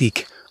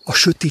mindig a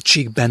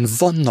sötétségben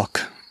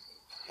vannak,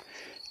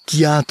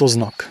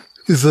 kiáltoznak,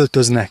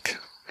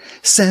 üvöltöznek,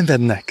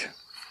 szenvednek.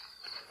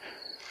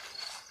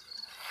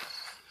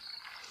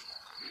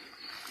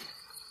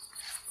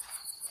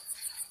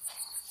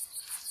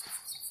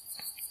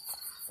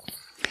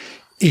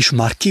 És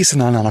már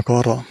készen állnának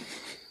arra,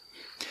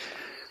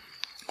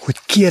 hogy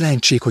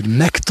kijelentsék, hogy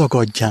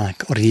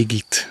megtagadják a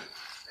régit,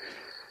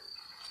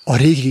 a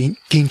régi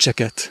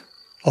kincseket,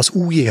 az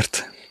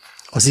újért,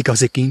 az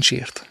igazi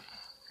kincsért.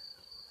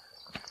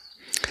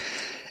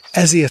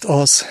 Ezért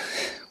az,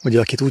 hogy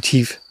akiket úgy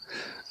hív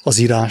az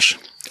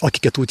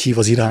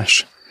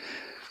írás,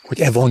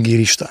 hogy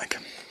evangélisták,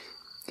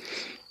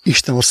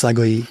 Isten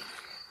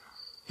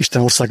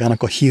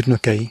országának a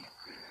hírnökei,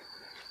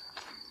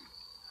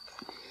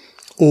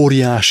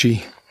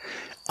 óriási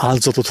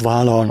áldozatot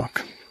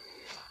vállalnak.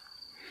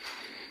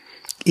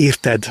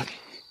 Érted?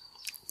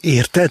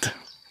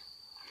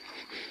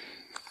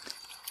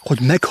 Hogy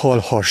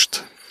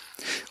meghallhassd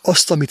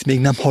azt, amit még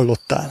nem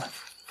hallottál,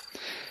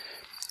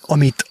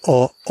 amit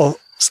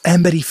az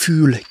emberi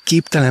fül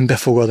képtelen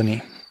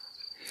befogadni,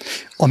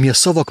 ami a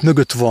szavak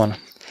mögött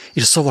van,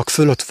 és a szavak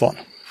fölött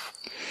van,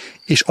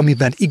 és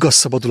amiben igaz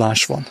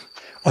szabadulás van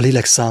a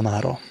lélek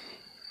számára.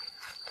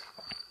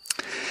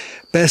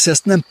 Persze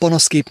ezt nem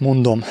panaszkép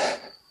mondom,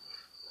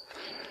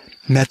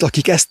 mert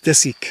akik ezt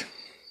teszik,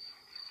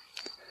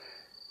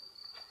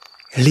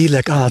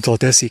 lélek által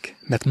teszik,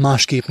 mert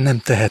másképp nem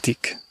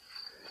tehetik.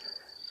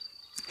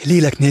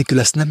 Lélek nélkül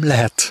ezt nem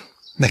lehet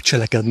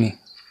megcselekedni.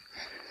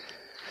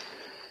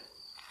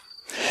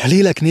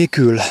 Lélek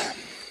nélkül,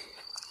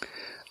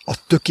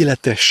 a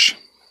tökéletes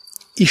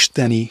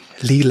isteni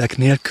lélek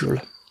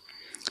nélkül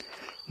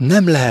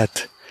nem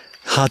lehet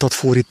hátat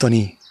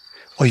fordítani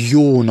a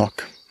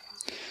jónak,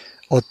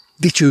 a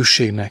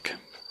dicsőségnek.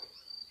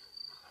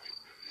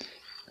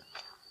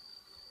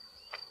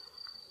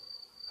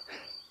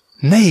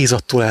 Nehéz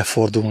attól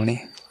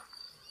elfordulni.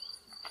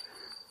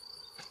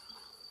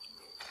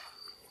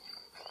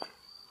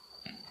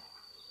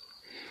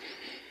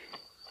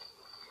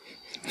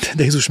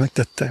 De Jézus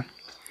megtette.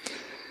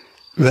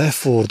 Ő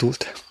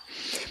elfordult.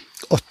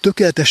 A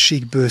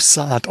tökéletességből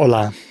szállt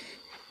alá.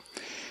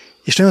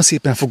 És nagyon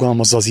szépen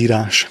fogalmazza az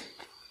írás,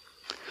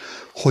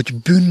 hogy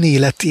bűnné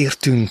lett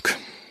értünk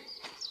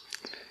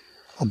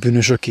a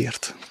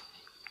bűnösökért.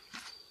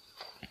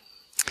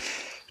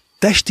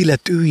 Testi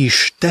lett ő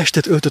is,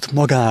 testet öltött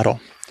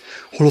magára,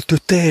 holott ő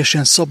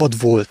teljesen szabad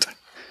volt.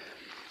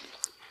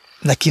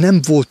 Neki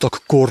nem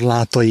voltak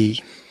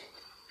korlátai,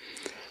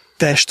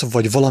 test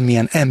vagy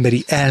valamilyen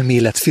emberi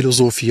elmélet,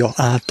 filozófia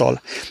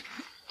által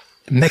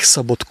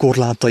megszabott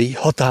korlátai,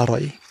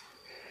 határai.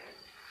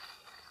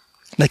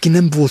 Neki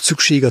nem volt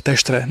szükség a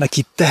testre,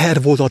 neki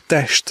teher volt a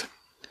test,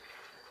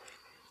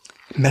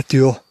 mert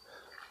ő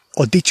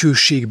a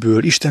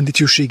dicsőségből, Isten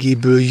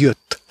dicsőségéből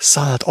jött,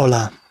 szállt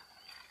alá,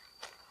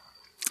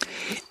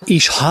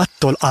 és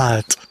háttal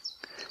állt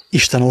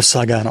Isten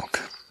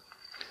országának,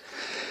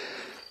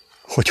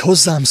 hogy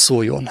hozzám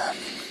szóljon,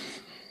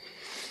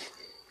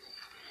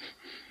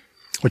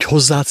 hogy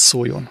hozzád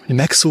szóljon, hogy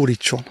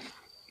megszólítson,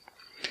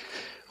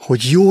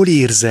 hogy jól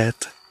érzed,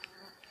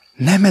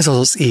 nem ez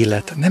az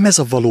élet, nem ez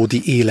a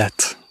valódi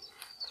élet.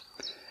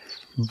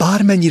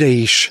 Bármennyire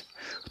is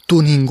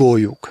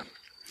tuningoljuk,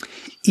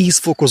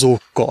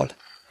 ízfokozókkal,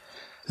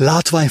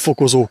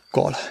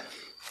 látványfokozókkal,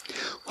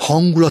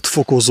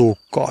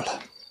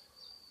 hangulatfokozókkal,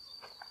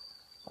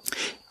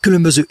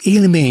 különböző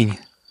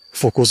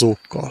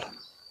élményfokozókkal.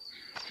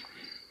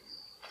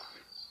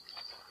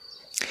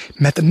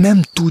 Mert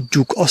nem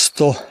tudjuk azt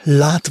a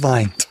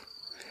látványt,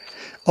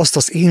 azt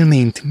az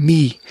élményt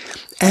mi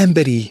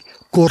emberi,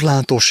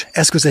 korlátos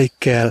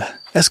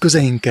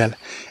eszközeinkkel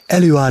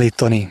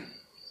előállítani,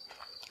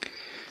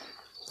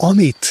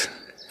 amit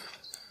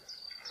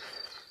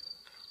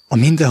a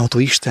mindenható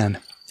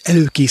Isten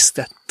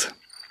előkészített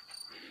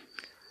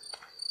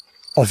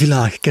a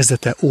világ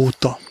kezdete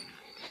óta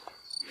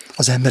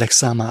az emberek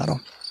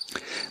számára.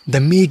 De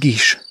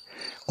mégis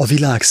a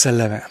világ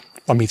szelleme,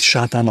 amit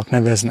sátánnak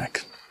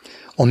neveznek,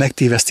 a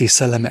megtévesztés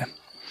szelleme,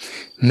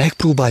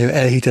 megpróbálja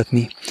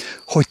elhitetni,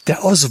 hogy te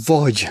az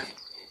vagy.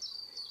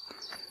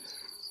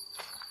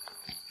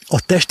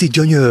 A testi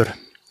gyönyör,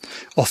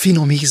 a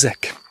finom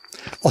ízek,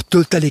 a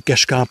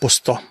töltelékes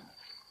káposzta,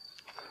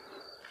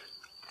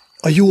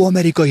 a jó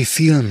amerikai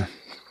film,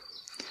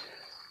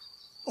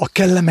 a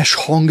kellemes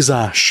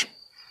hangzás,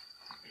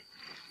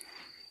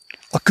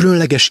 a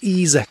különleges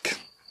ízek,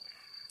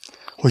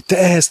 hogy te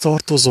ehhez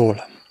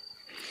tartozol,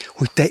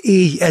 hogy te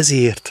élj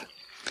ezért,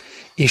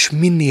 és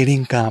minél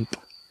inkább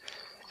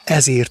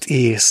ezért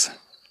élsz,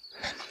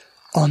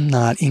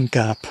 annál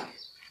inkább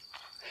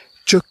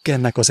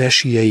csökkennek az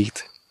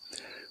esélyeit,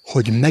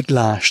 hogy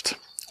meglásd,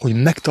 hogy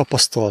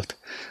megtapasztald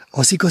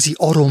az igazi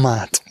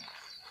aromát,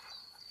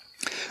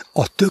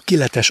 a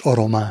tökéletes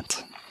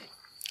aromát,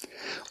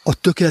 a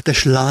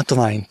tökéletes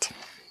látványt,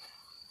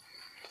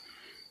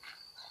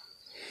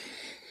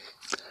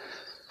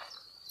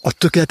 a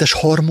tökéletes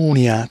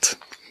harmóniát,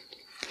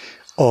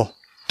 a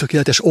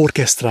tökéletes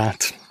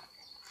orkesztrát,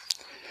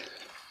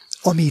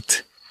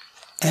 amit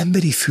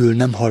emberi fül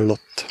nem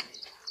hallott,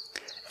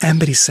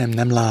 emberi szem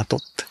nem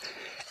látott,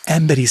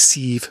 emberi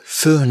szív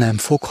föl nem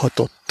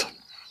foghatott.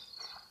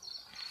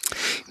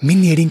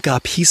 Minél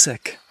inkább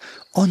hiszek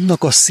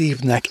annak a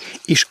szépnek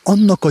és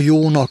annak a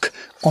jónak,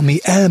 ami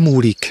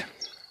elmúlik,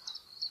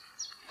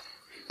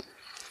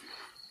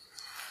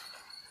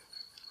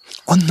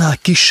 annál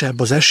kisebb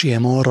az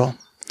esélyem arra,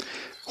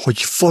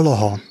 hogy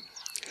valaha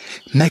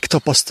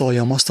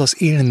megtapasztaljam azt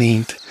az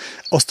élményt,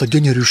 azt a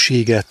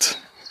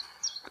gyönyörűséget,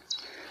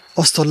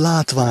 azt a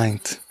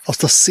látványt,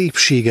 azt a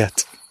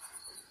szépséget,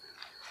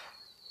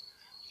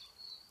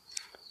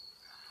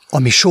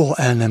 ami soha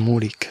el nem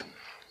múlik.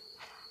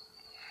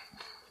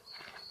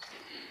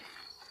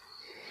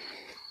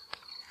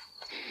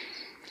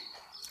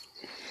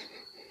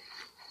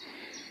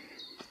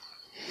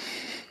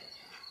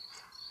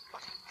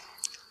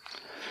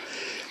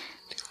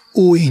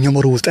 Ó, én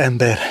nyomorult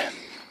ember,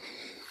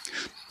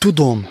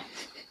 tudom,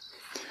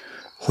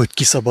 hogy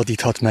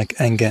kiszabadíthat meg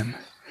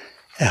engem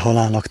e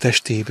halálnak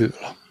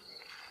testéből.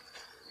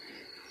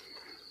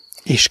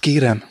 És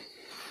kérem,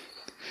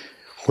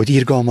 hogy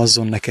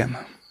irgalmazzon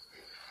nekem,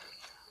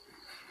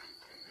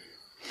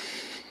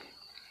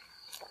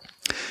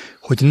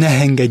 hogy ne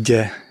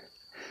engedje,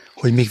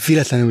 hogy még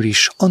véletlenül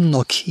is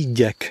annak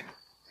higgyek,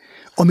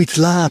 amit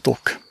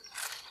látok,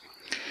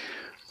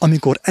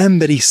 amikor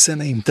emberi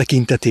szemeim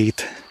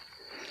tekintetét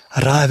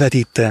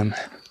rávetítem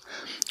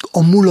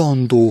a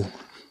mulandó,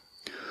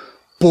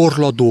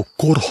 porladó,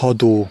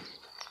 korhadó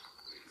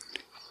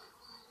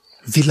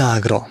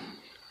világra,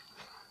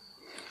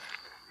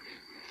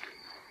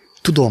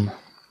 tudom,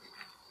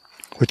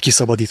 hogy ki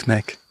szabadít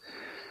meg.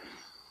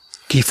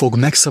 Ki fog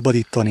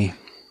megszabadítani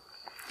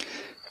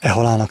e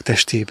halálnak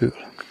testéből.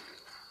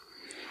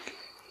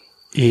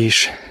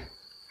 És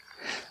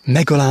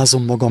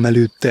megalázom magam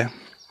előtte,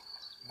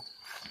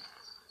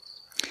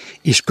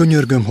 és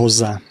könyörgöm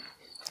hozzá,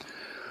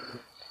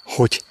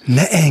 hogy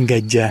ne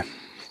engedje,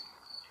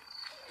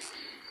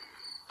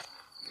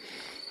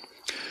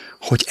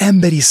 hogy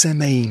emberi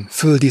szemeim,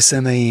 földi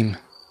szemeim,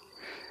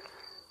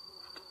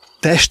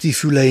 testi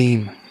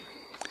füleim,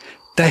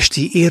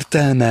 testi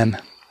értelmem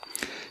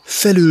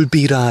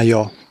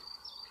felülbírálja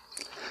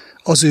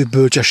az ő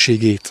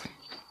bölcsességét,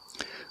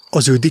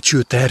 az ő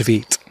dicső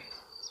tervét.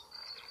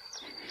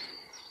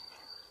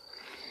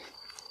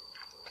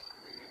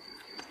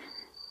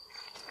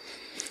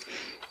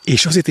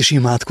 És azért is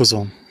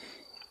imádkozom,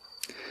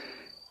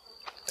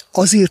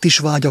 azért is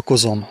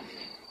vágyakozom,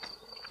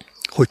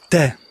 hogy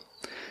te,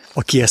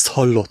 aki ezt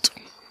hallott,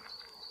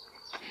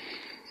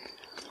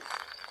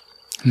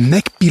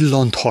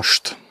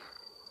 megpillanthast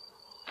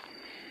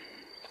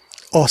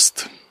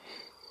azt,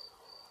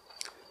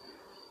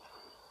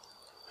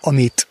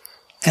 amit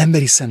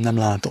emberi szem nem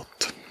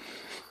látott.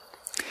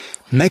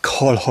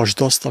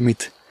 Meghallhassd azt,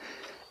 amit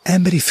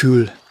emberi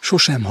fül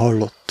sosem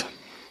hallott.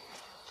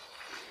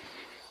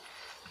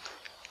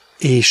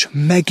 És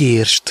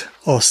megértsd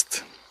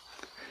azt,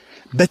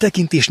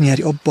 betekintést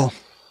nyerj abba,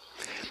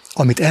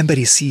 amit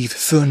emberi szív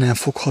föl nem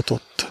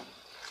foghatott.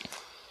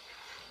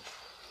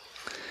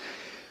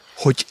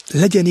 Hogy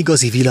legyen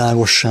igazi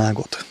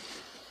világosságod.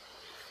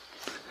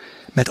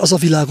 Mert az a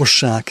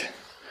világosság,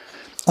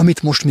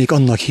 amit most még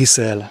annak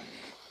hiszel,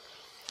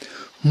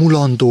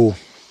 mulandó,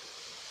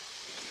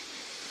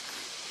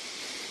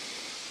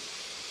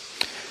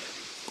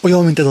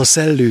 olyan, mint ez a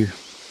szellő,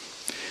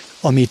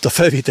 ami itt a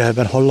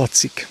felvételben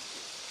hallatszik,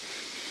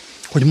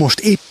 hogy most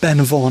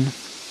éppen van,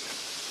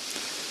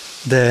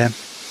 de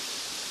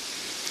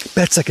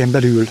perceken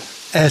belül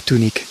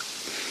eltűnik,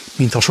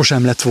 mintha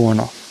sosem lett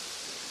volna.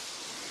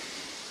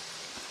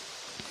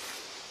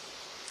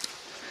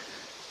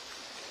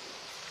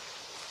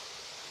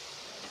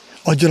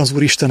 Adjon az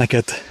Úr Isten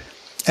neked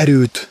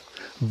erőt,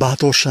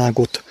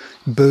 bátorságot,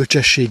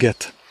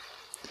 bölcsességet,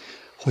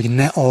 hogy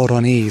ne arra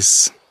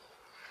nézz,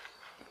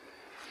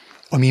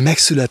 ami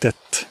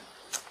megszületett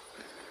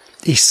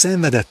és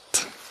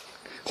szenvedett,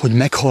 hogy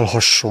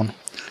meghalhasson,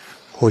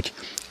 hogy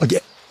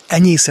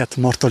enyészet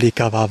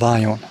martalékává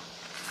váljon,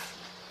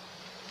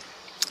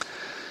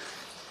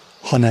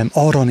 hanem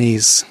arra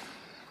nézz,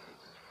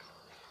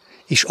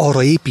 és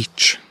arra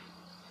építs,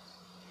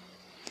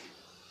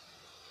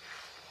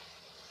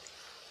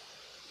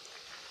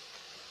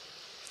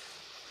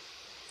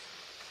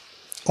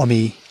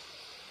 ami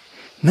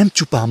nem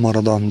csupán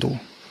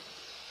maradandó,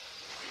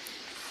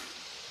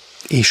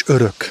 és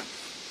örök,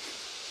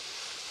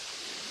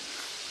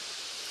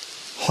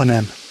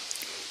 hanem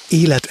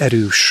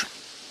életerős,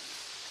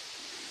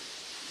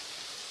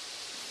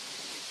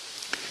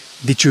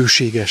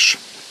 dicsőséges.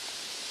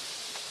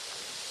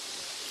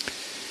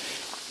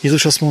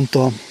 Jézus azt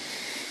mondta,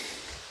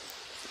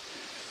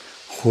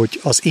 hogy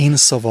az én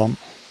szavam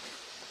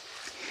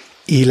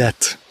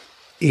élet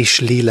és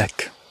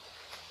lélek.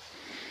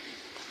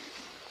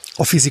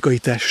 A fizikai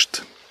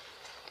test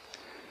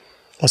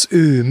az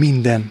ő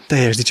minden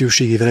teljes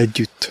dicsőségével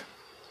együtt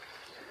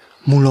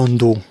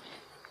mulandó,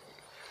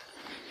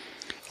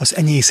 az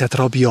enyészet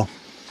rabja.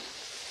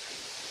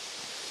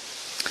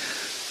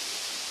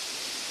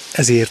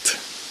 Ezért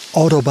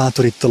arra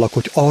bátorítalak,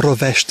 hogy arra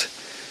vest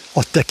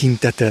a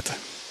tekinteted,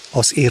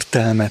 az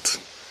értelmet,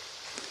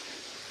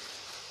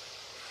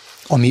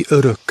 ami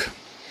örök,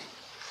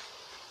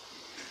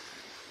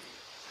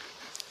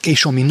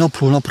 és ami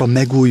napról napra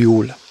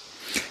megújul,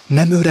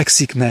 nem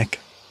öregszik meg,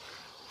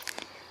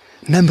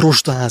 nem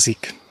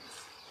rozsdázik,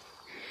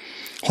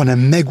 hanem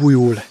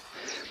megújul,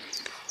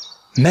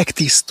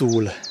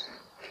 megtisztul,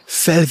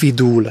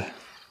 felvidul,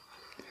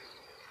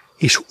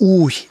 és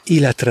új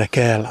életre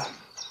kell.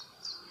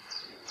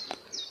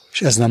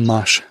 És ez nem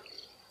más,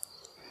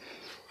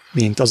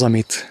 mint az,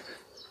 amit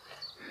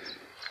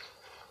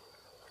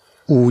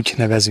úgy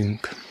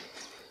nevezünk,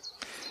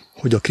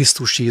 hogy a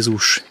Krisztus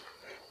Jézus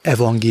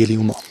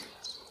evangéliuma.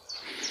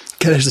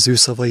 Keresd az ő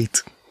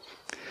szavait,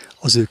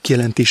 az ő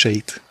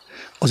kijelentéseit,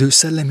 az ő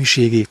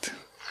szellemiségét,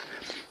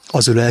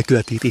 az ő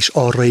lelkületét, és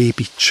arra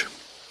építs.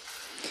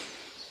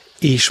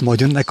 És majd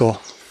jönnek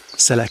a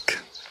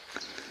szelek,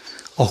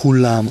 a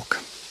hullámok.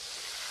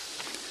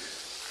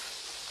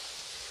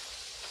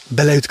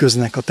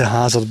 Beleütköznek a te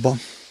házadba,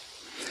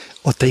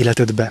 a te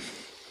életedbe,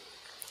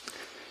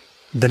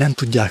 de nem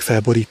tudják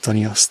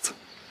felborítani azt.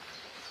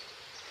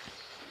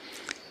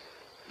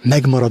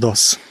 Megmarad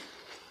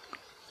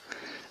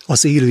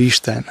az élő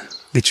Isten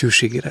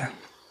dicsőségére.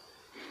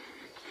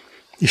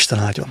 Isten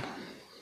áldjon!